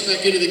 Checks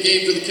back into the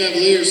game for the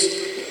Cavaliers.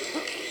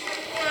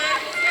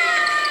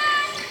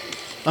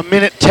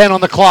 1:10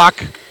 on the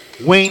clock.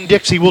 Wayne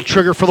Dixie will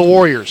trigger for the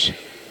Warriors.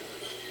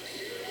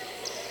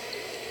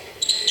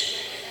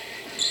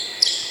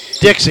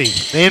 Dixie,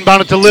 they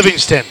inbound it to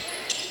Livingston.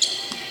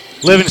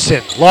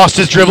 Livingston lost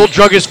his dribble,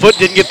 drug his foot,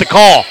 didn't get the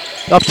call.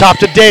 Up top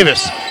to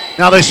Davis.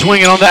 Now they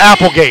swing it on to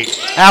Applegate.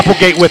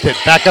 Applegate with it.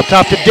 Back up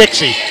top to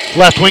Dixie.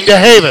 Left wing to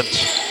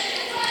Havens.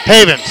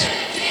 Havens,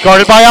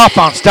 guarded by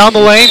Alphonse. Down the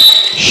lane.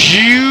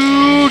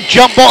 Shoot,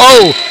 jump ball.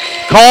 Oh,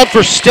 called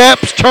for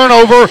steps,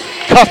 turnover.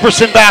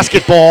 Cuthbertson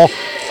basketball.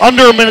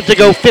 Under a minute to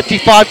go,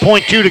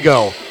 55.2 to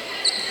go.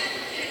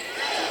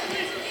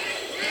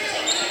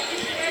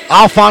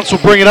 Alphonse will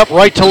bring it up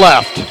right to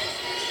left.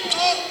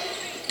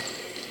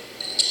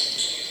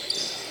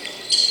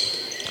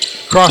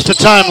 Across the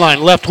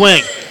timeline, left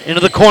wing, into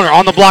the corner,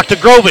 on the block to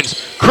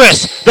Grovins.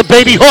 Chris, the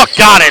baby hook,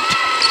 got it.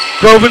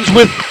 Grovins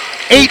with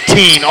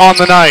 18 on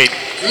the night.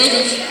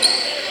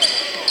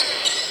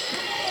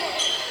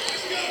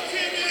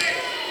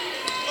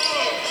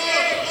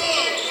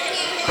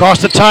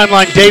 Across the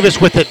timeline,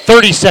 Davis with it,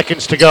 30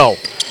 seconds to go.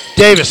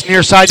 Davis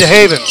near side to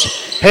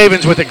Havens.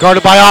 Havens with it,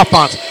 guarded by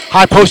Alphonse.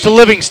 High post to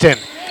Livingston.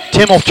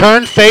 Tim will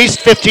turn, face,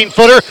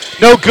 15-footer,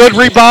 no good,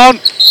 rebound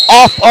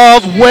off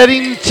of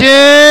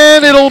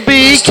Weddington. It'll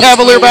be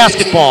Cavalier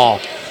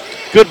basketball.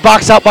 Good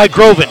box out by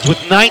Grovins with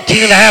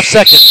 19 and a half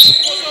seconds.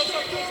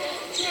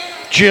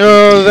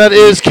 That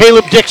is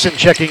Caleb Dixon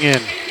checking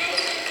in.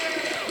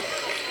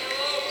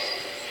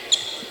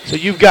 So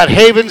you've got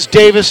Havens,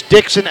 Davis,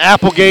 Dixon,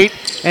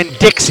 Applegate, and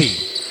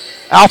Dixie.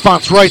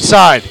 Alphonse right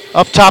side,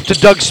 up top to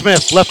Doug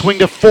Smith, left wing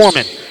to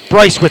Foreman.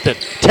 Bryce with it,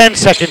 10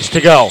 seconds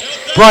to go.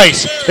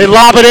 Bryce, they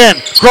lob it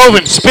in.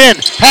 Grovins, spin,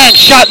 hang,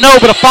 shot, no,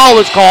 but a foul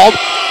is called.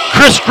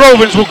 Chris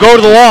Grovins will go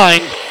to the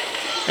line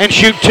and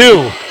shoot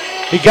 2.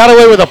 He got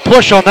away with a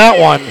push on that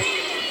one.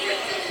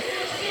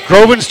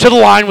 Grovins to the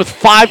line with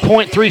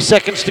 5.3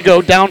 seconds to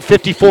go, down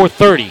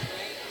 54-30.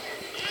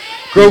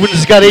 Grovins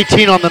has got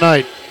 18 on the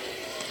night.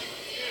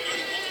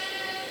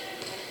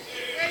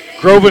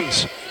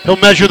 Grovins, he'll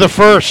measure the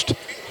first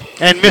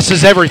and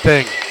misses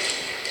everything.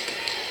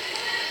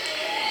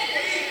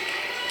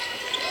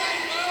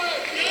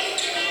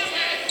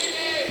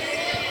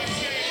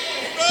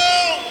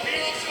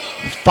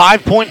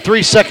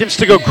 .3 seconds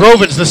to go.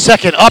 Grovins, the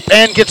second, up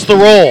and gets the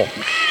roll.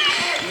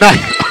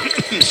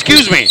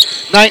 Excuse me,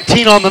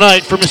 19 on the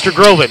night for Mr.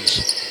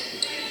 Grovins.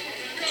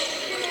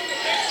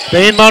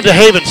 They inbound to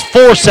Havens,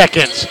 4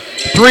 seconds.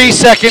 3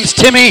 seconds,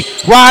 Timmy,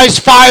 rise,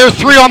 fire,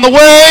 3 on the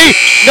way.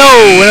 No,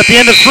 and at the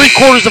end of 3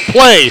 quarters of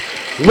play,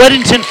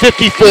 Weddington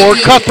 54,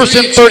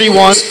 Cuthbertson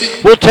 31.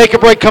 We'll take a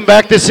break, come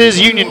back. This is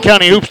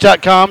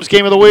UnionCountyHoops.com's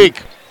Game of the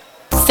Week.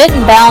 Fit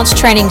and Balance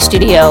Training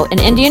Studio in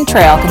Indian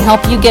Trail can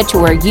help you get to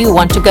where you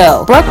want to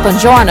go. Brooke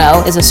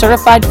Bongiorno is a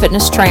certified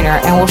fitness trainer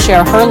and will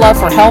share her love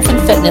for health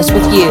and fitness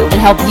with you and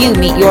help you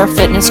meet your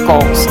fitness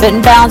goals. Fit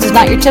and Balance is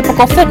not your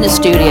typical fitness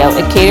studio.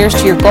 It caters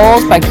to your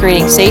goals by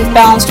creating safe,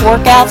 balanced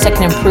workouts that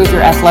can improve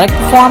your athletic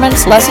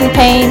performance, lessen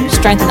pain,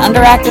 strengthen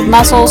underactive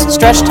muscles,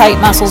 stretch tight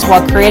muscles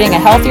while creating a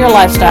healthier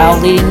lifestyle,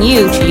 leading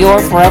you to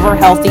your forever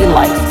healthy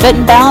life. Fit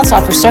and Balance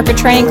offers circuit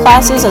training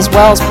classes as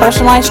well as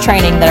personalized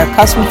training that are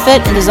custom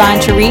fit and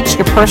designed to reach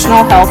your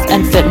personal health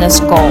and fitness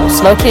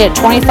goals. Located at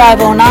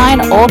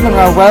 2509 Old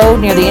Monroe Road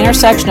near the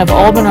intersection of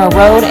Old Monroe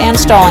Road and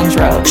Stallings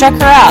Road. Check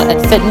her out at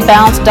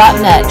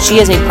fitandbalance.net. She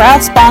is a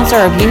proud sponsor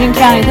of Union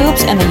County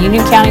Hoops and the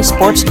Union County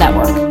Sports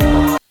Network.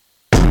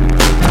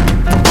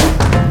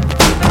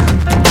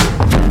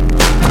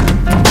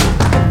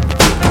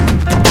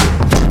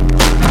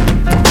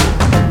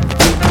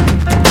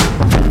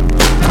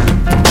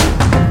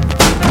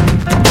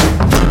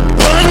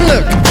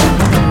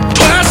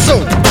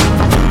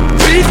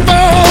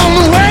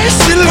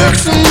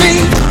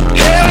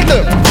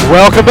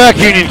 Welcome back,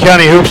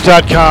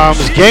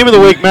 UnionCountyHoops.com's Game of the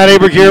Week. Matt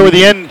Aberg here with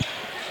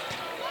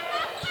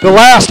the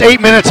last 8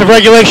 minutes of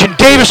regulation.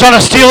 Davis on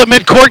a steal at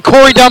midcourt.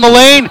 Corey down the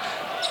lane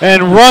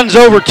and runs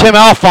over Tim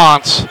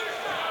Alphonse.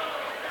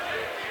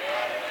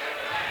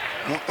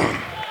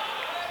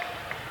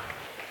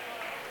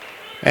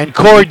 And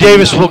Corey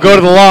Davis will go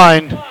to the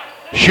line,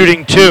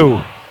 shooting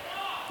 2.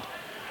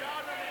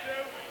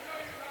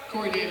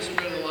 Corey Davis will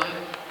go to the line.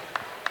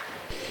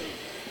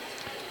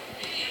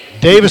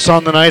 Davis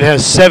on the night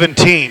has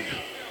 17.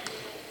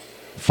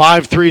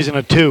 5 threes and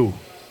a 2.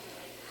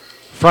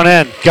 Front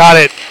end, got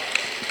it.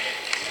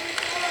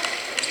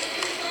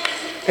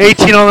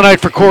 18 on the night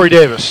for Corey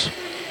Davis.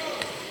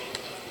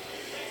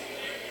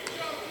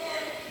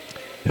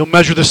 He'll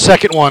measure the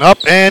second one up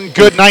and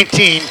good,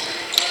 19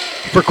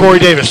 for Corey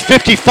Davis.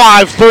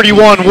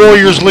 55-31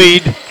 Warriors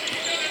lead.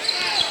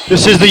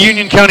 This is the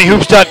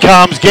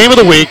UnionCountyHoops.com's Game of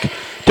the Week.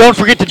 Don't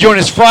forget to join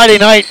us Friday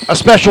night, a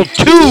special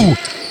 2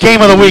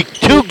 Game of the Week.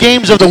 2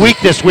 games of the week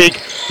this week.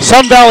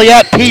 Sun Valley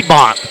at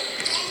Piedmont.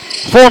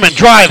 Foreman,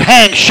 drive,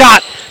 hang,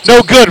 shot,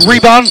 no good.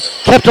 Rebound,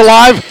 kept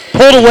alive,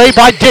 pulled away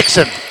by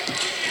Dixon.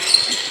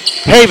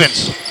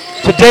 Havens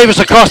to Davis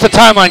across the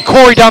timeline.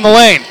 Corey down the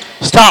lane.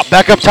 Stop,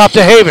 back up top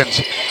to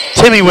Havens.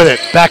 Timmy with it,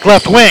 back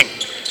left wing.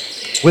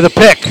 With a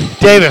pick,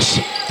 Davis,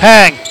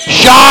 hang,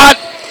 shot,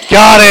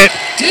 got it.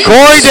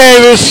 Corey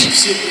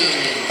Davis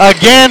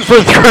again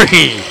for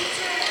 3.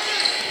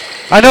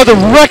 I know the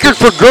record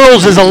for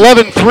girls is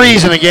 11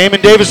 threes in a game,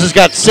 and Davis has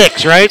got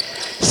 6, right?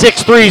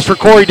 6 threes for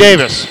Corey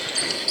Davis.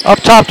 Up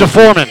top to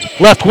Foreman,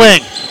 left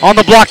wing, on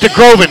the block to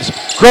Grovins.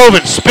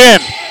 Grovins, spin,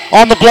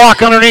 on the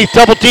block underneath,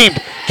 double teamed,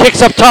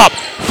 kicks up top.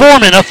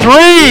 Foreman, a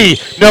 3,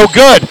 no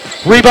good.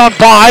 Rebound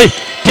by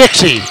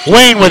Dixie.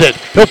 Wayne with it,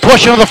 he'll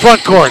push into the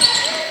front court.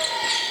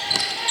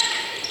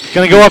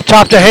 Gonna go up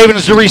top to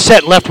Havens to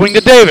reset, left wing to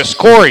Davis.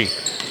 Corey,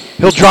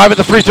 he'll drive at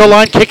the free throw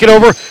line, kick it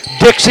over.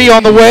 Dixie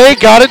on the way,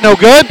 got it, no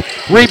good.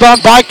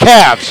 Rebound by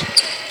Cavs.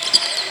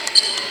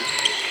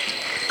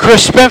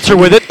 Chris Spencer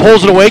with it,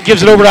 pulls it away,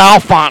 gives it over to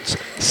Alphonse.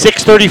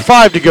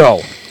 6:35 to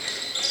go.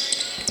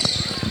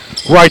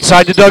 Right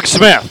side to Doug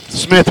Smith.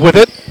 Smith with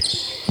it.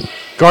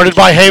 Guarded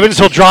by Havens,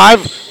 he'll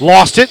drive,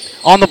 lost it.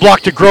 On the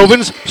block to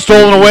Grovins,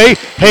 stolen away.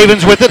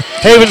 Havens with it.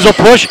 Havens will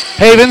push.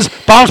 Havens,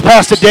 bounce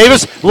pass to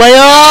Davis.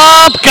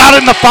 Layup, got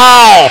in the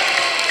foul.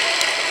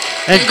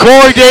 And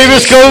Corey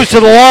Davis goes to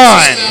the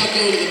line.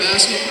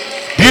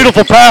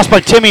 Beautiful pass by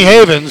Timmy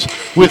Havens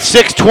with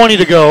 6:20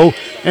 to go.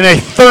 in a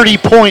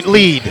 30-point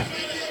lead.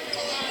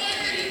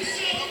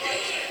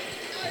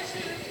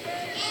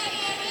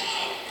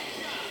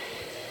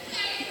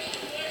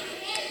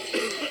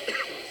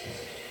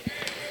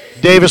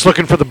 Davis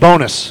looking for the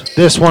bonus.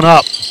 This one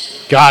up.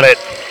 Got it.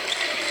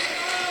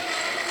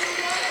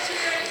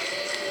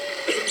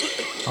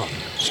 Oh,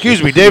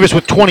 excuse me, Davis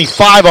with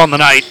 25 on the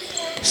night.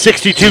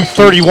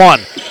 62-31.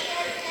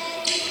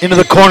 Into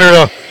the corner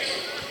to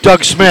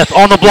Doug Smith.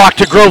 On the block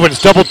to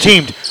Grovins. Double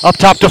teamed. Up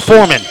top to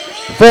Foreman.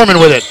 Foreman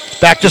with it.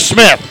 Back to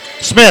Smith.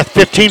 Smith,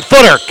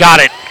 15-footer.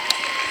 Got it.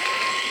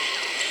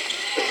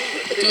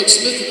 Doug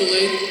Smith in the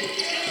lane.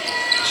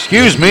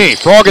 Excuse me,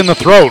 frog in the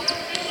throat.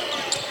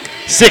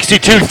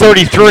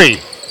 62-33.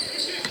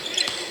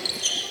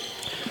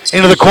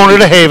 Into the corner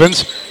to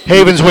Havens.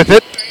 Havens with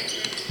it.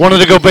 Wanted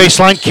to go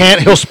baseline,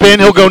 can't. He'll spin,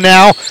 he'll go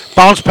now.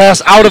 Bounce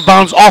pass out of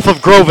bounds off of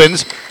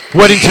Grovins.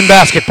 Weddington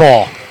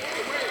basketball.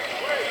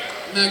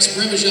 Max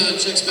Bremijan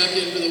checks back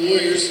in for the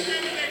Warriors.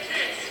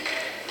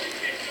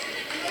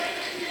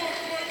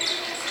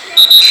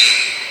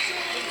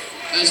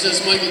 As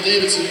does Michael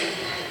Davidson.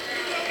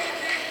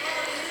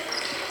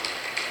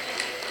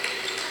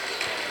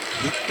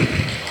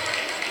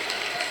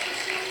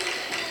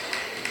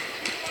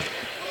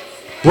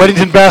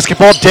 Weddington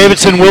basketball.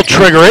 Davidson will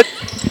trigger it.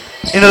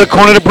 Into the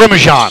corner to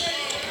Bremijan.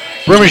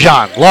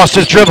 Bremijan lost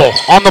his dribble.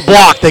 On the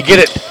block, they get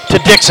it to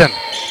Dixon.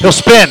 He'll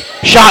spin.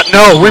 Shot,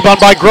 no.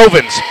 Rebound by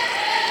Grovins.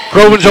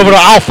 Grovins over to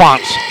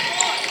Alphonse.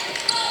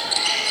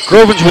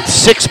 Grovins with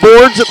 6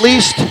 boards at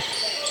least.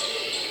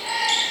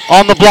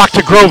 On the block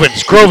to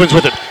Grovins. Grovins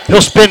with it.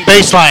 He'll spin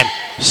baseline.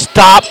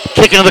 Stop.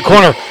 Kick into the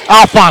corner.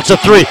 Alphonse, a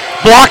 3.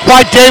 Blocked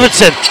by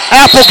Davidson.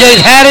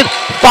 Applegate had it.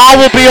 Foul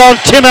will be on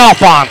Tim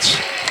Alphonse.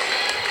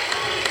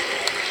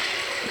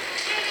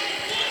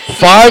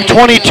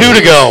 5:22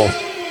 to go.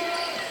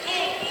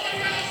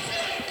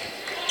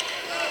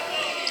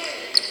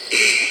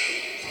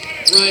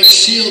 Ryan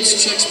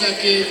Shields checks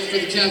back in for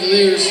the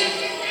Cavaliers.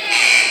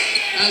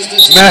 As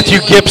does Matthew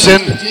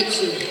Gibson.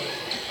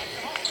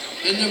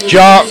 And number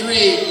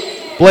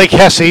 3. Blake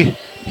Hesse.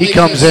 He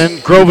comes in.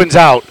 Grovins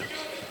out.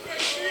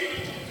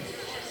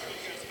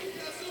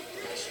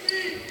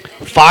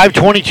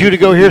 5:22 to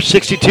go here.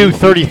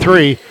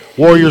 62-33.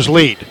 Warriors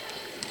lead.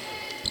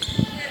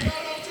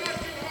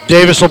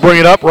 Davis will bring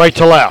it up right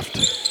to left.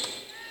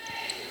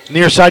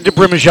 Near side to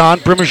Bremijan.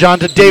 Bremijan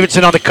to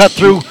Davidson on the cut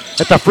through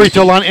at the free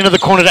throw line into the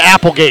corner to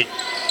Applegate.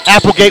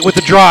 Applegate with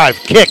the drive.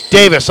 Kick.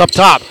 Davis up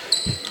top.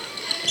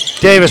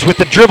 Davis with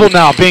the dribble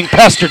now, being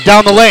pestered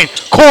down the lane.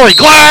 Corey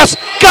Glass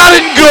got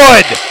it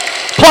good.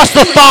 Plus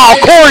the foul.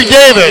 Corey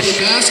Davis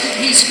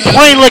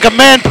playing like a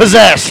man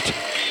possessed.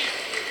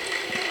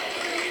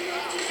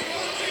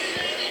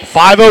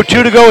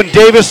 5:02 to go and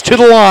Davis to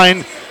the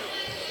line.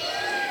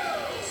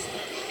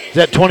 Is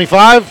that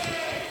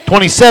 25?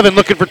 27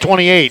 looking for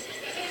 28.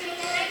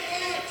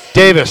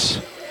 Davis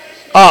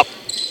up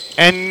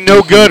and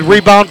no good.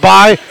 Rebound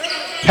by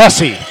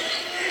Hesse.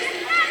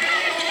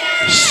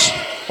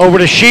 Over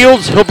to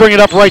Shields. He'll bring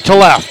it up right to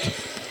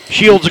left.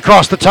 Shields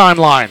across the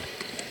timeline.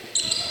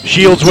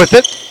 Shields with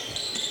it.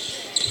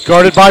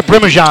 Guarded by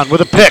Bremijan with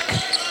a pick.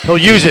 He'll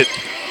use it.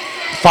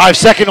 5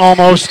 second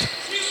almost.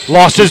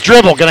 Lost his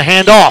dribble. Gonna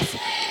hand off.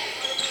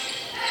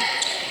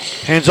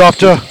 Hands off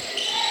to,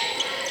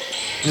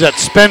 is that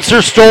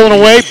Spencer? Stolen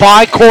away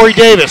by Corey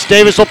Davis.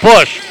 Davis will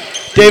push.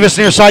 Davis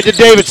near side to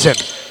Davidson.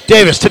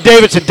 Davis to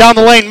Davidson. Down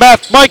the lane.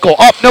 Michael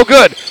up. No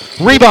good.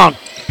 Rebound.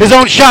 His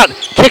own shot.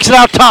 Kicks it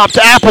out top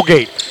to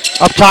Applegate.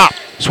 Up top.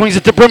 Swings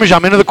it to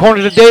Bremijan. Into the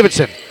corner to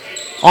Davidson.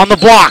 On the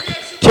block.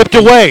 Tipped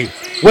away.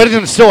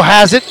 Weddington still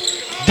has it.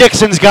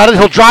 Dixon's got it.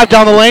 He'll drive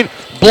down the lane.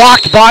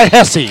 Blocked by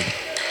Hesse.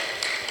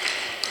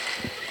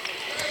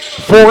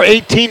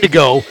 4:18 to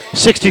go.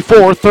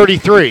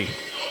 64-33.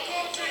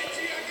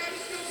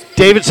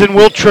 Davidson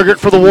will trigger it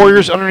for the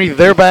Warriors underneath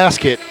their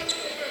basket.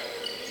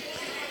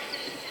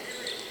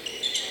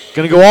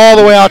 Going to go all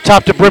the way out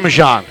top to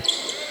Bremijan.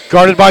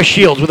 Guarded by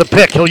Shields with a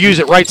pick. He'll use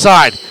it right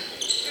side.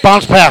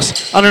 Bounce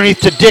pass underneath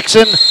to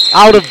Dixon.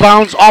 Out of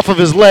bounds off of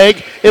his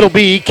leg. It'll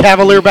be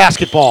Cavalier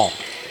basketball.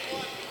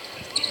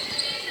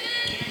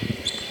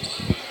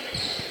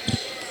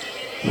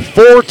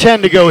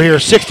 4:10 to go here.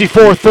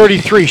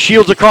 64-33.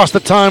 Shields across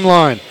the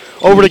timeline.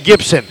 Over to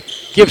Gibson.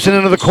 Gibson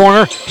into the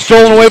corner.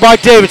 Stolen away by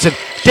Davidson.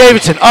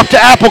 Davidson up to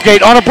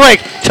Applegate on a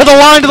break. To the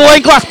line, to the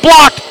lane glass.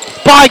 Blocked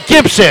by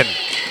Gibson.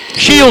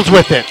 Shields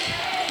with it.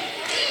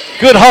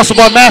 Good hustle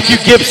by Matthew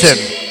Gibson.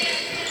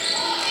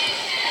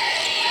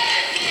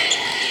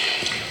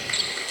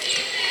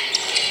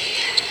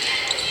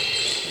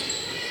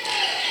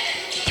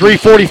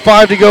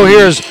 .345 to go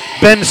here as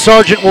Ben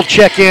Sargent will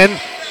check in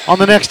on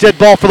the next dead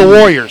ball for the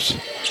Warriors.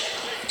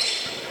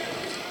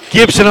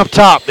 Gibson up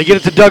top. They get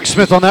it to Doug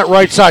Smith on that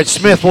right side.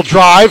 Smith will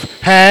drive,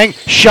 hang,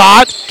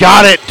 shot.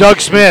 Got it.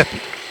 Doug Smith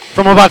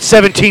from about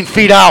 17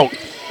 feet out.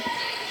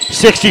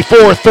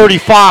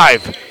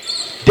 64-35.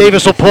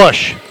 Davis will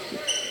push.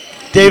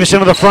 Davis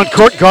into the front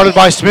court, guarded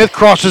by Smith,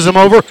 crosses him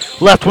over.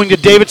 Left wing to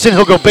Davidson.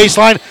 He'll go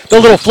baseline. The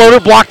little floater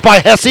blocked by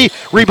Hesse.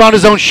 Rebound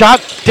his own shot.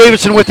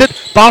 Davidson with it.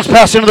 Bounce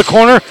pass into the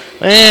corner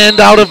and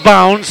out of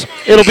bounds.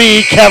 It'll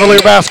be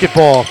Cavalier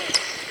basketball.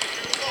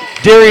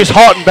 Darius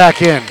Houghton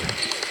back in.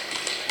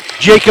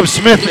 Jacob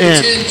Smith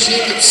in. 10,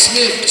 Jacob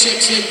Smith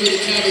checks in for the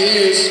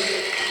Cavaliers.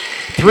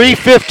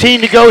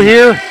 3:15 to go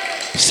here.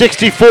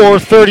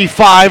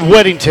 64-35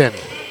 Weddington.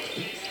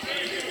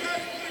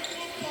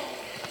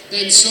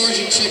 Ben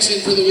Sargent checks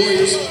in for the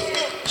Warriors.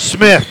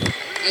 Smith.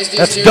 As does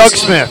That's Darius Doug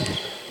Houghton.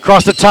 Smith.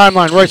 Across the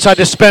timeline, right side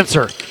to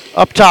Spencer.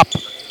 Up top.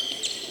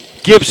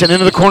 Gibson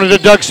into the corner to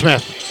Doug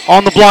Smith.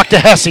 On the block to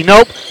Hesse.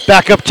 Nope.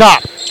 Back up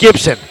top.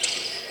 Gibson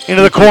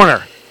into the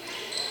corner.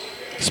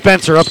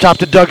 Spencer up top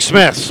to Doug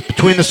Smith.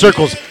 Between the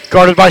circles.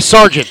 Guarded by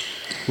Sargent.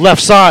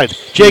 Left side.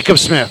 Jacob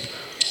Smith.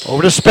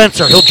 Over to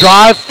Spencer. He'll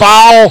drive.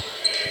 Foul.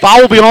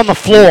 Foul will be on the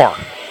floor.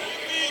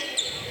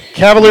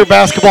 Cavalier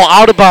basketball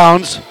out of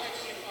bounds.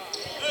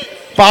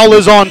 Foul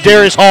is on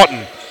Darius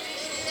Houghton.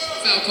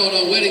 Foul called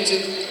on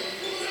Weddington.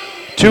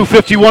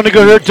 2:51 to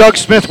go here. Doug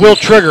Smith will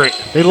trigger it.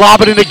 They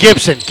lob it into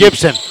Gibson.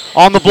 Gibson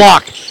on the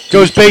block.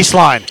 Goes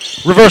baseline.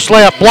 Reverse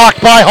layup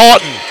blocked by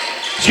Houghton.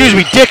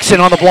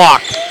 Dixon on the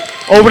block.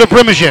 Over to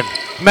Brimijan.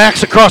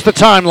 Max across the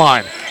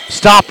timeline.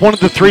 Stop, one of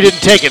the three,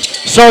 didn't take it.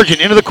 Sargent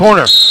into the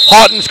corner.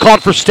 Houghton's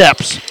caught for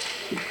steps.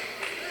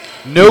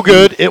 No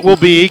good. It will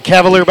be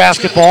Cavalier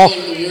basketball.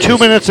 2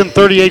 minutes and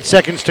 38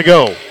 seconds to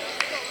go.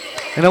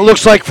 And it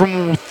looks like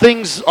from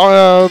things,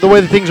 the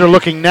way that things are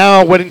looking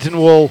now, Weddington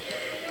will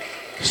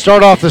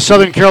start off the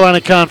Southern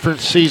Carolina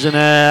Conference season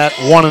at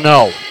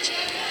 1-0.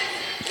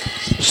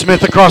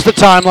 Smith across the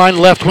timeline,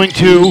 left wing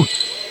to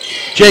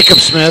Jacob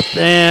Smith,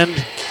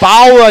 and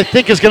foul I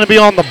think is going to be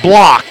on the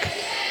block.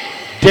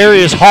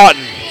 Darius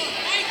Houghton.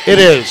 It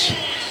is.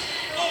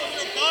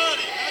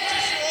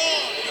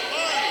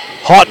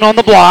 Houghton on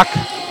the block.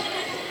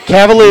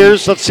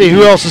 Cavaliers, let's see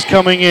who else is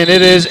coming in.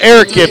 It is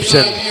Eric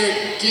Gibson.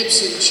 Eric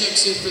Gibson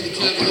checks in for the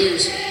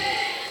Cavaliers.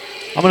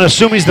 I'm going to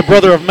assume he's the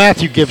brother of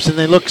Matthew Gibson.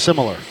 They look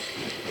similar.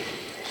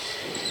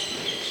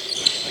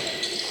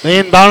 They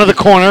inbound to the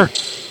corner.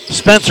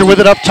 Spencer with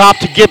it up top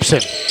to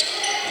Gibson.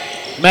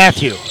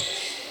 Matthew.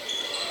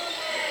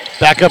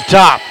 Back up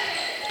top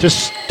to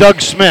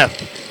Doug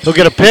Smith. He'll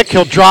get a pick.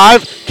 He'll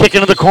drive. Kick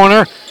into the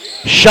corner.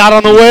 Shot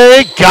on the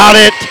way. Got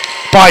it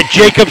by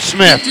Jacob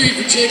Smith. 3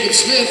 for Jacob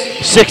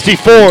Smith.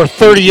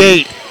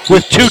 64-38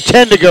 with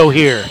 2:10 to go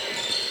here.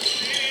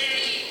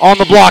 On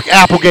the block,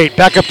 Applegate.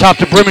 Back up top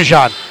to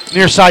Brimijan.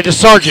 Near side to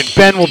Sargent.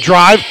 Ben will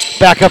drive.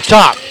 Back up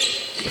top.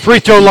 Free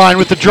throw line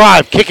with the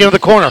drive. Kick into the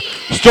corner.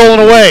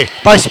 Stolen away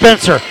by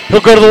Spencer.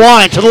 He'll go to the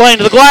line, to the lane,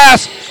 to the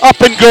glass. Up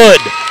and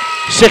good.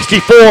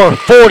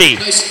 64-40.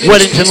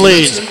 Weddington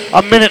leads.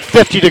 A minute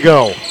 50 to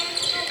go.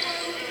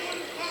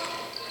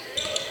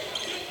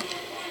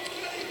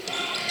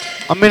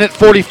 A minute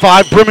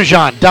 45.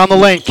 Brimijan down the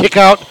lane. Kick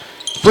out.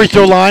 Free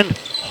throw line.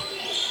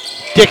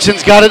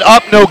 Dixon's got it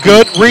up. No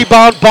good.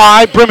 Rebound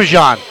by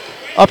Brimijan.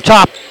 Up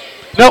top.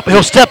 Nope.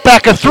 He'll step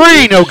back a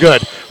three. No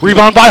good.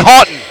 Rebound by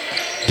Houghton.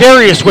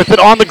 Darius with it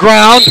on the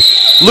ground.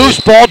 Loose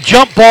ball.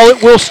 Jump ball.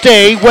 It will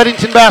stay.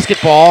 Weddington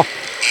basketball.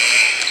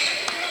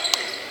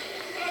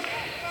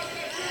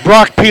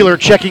 Brock Peeler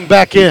checking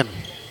back in.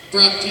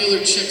 Brock Peeler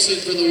checks in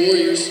for the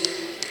Warriors.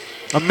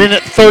 A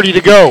minute 30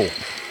 to go.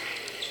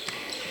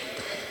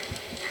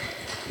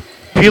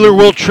 Peeler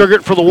will trigger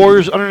it for the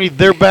Warriors underneath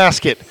their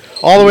basket.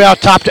 All the way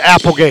out top to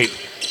Applegate.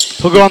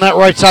 He'll go on that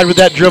right side with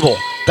that dribble.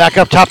 Back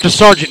up top to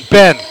Sargent.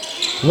 Ben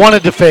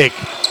wanted to fake.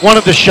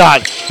 Wanted the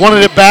shot.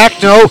 Wanted it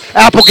back. No.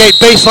 Applegate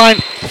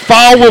baseline.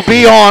 Foul will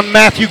be on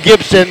Matthew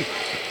Gibson.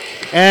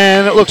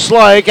 And it looks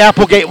like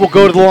Applegate will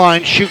go to the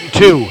line shooting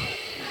two.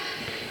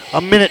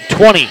 A minute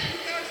 20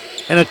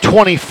 and a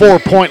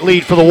 24-point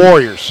lead for the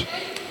Warriors.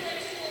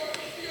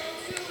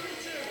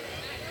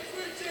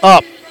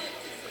 Up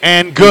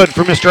and good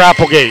for Mr.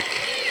 Applegate.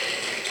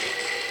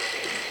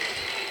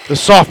 The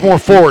sophomore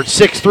forward,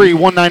 6'3",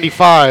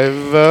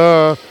 195,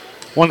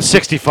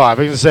 165. I was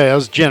going to say, that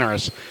was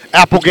generous.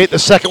 Applegate, the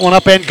second one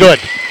up and good.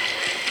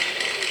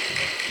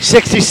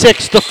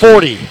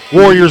 66-40,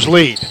 Warriors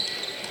lead.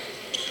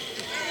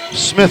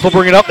 Smith will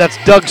bring it up. That's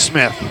Doug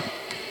Smith.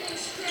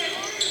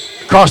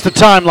 Across the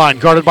timeline,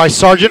 guarded by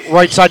Sargent.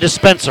 Right side to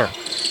Spencer.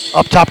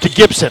 Up top to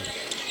Gibson.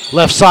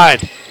 Left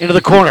side, into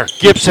the corner.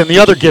 Gibson, the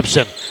other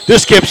Gibson.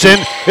 This Gibson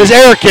is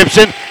Eric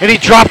Gibson, and he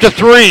dropped a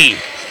three.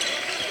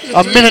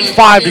 A minute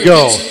 5 to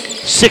go.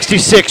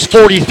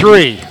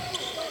 66-43.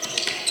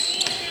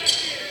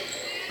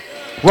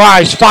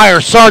 Rise,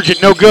 fire,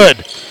 Sargent, no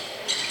good.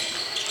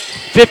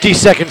 50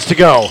 seconds to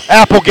go.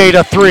 Applegate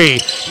a three,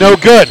 no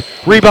good.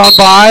 Rebound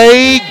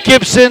by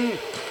Gibson.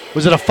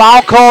 Was it a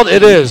foul called?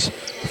 It is.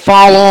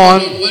 Foul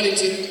on.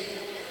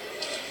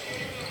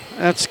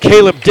 That's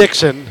Caleb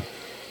Dixon,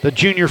 the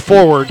junior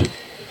forward.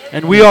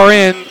 And we are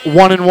in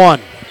 1-1.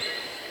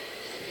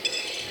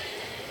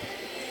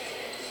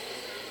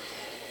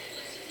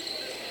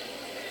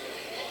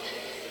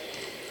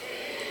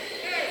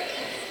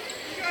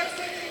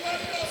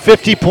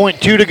 50.2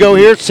 to go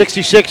here,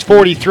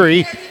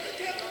 66-43.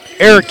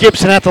 Eric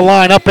Gibson at the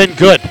line, up and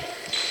good.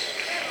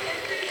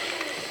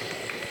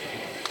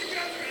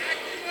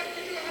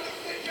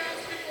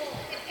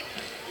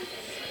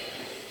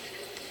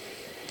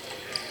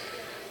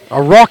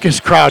 A raucous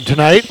crowd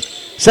tonight.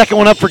 Second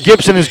one up for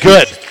Gibson is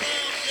good.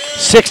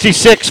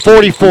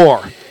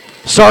 66-44.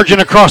 Sargent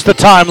across the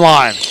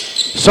timeline.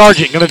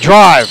 Sargent going to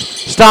drive.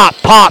 Stop,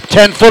 pop,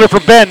 10-footer for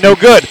Ben, no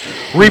good.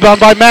 Rebound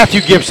by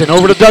Matthew Gibson,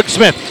 over to Doug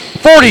Smith.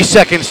 40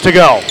 seconds to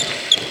go.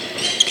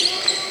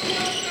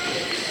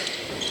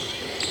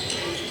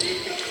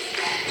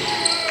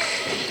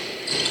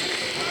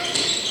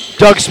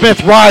 Doug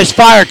Smith, rise,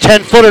 fire,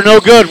 10-footer, no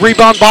good.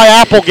 Rebound by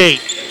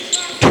Applegate.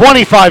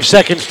 25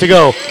 seconds to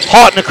go.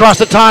 Houghton across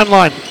the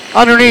timeline.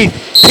 Underneath,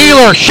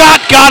 Peeler,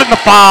 shot, got it, and the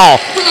foul.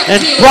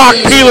 And Brock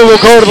Peeler will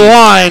go to the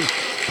line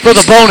for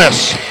the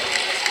bonus.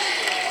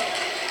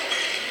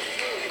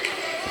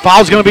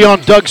 Foul's going to be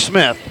on Doug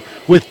Smith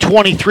with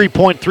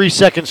 23.3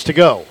 seconds to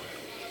go.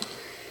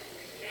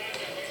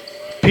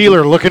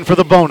 Peeler looking for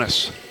the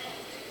bonus.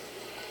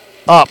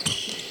 Up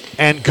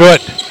and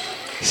good.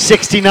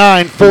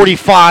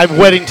 69-45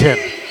 Weddington.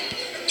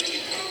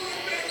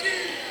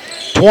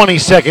 20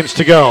 seconds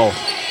to go.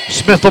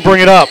 Smith will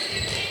bring it up.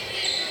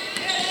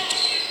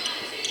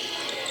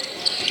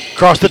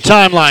 Across the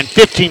timeline,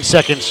 15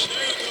 seconds.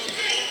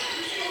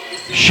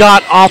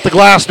 Shot off the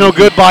glass, no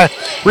good.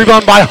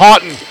 Rebound by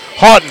Houghton.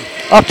 Houghton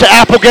up to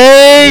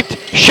Applegate.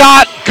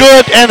 Shot,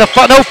 good, and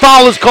no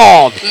foul is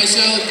called. Nice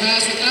solid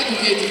pass with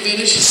Applegate to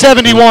finish.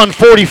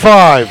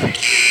 71-45.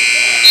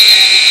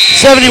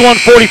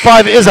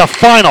 71-45 is a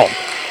final.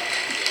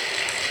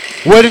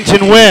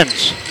 Weddington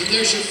wins. And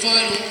there's your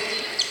final.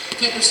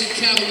 Cup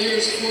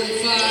Cavaliers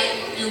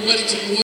 45, your Weddington Warriors.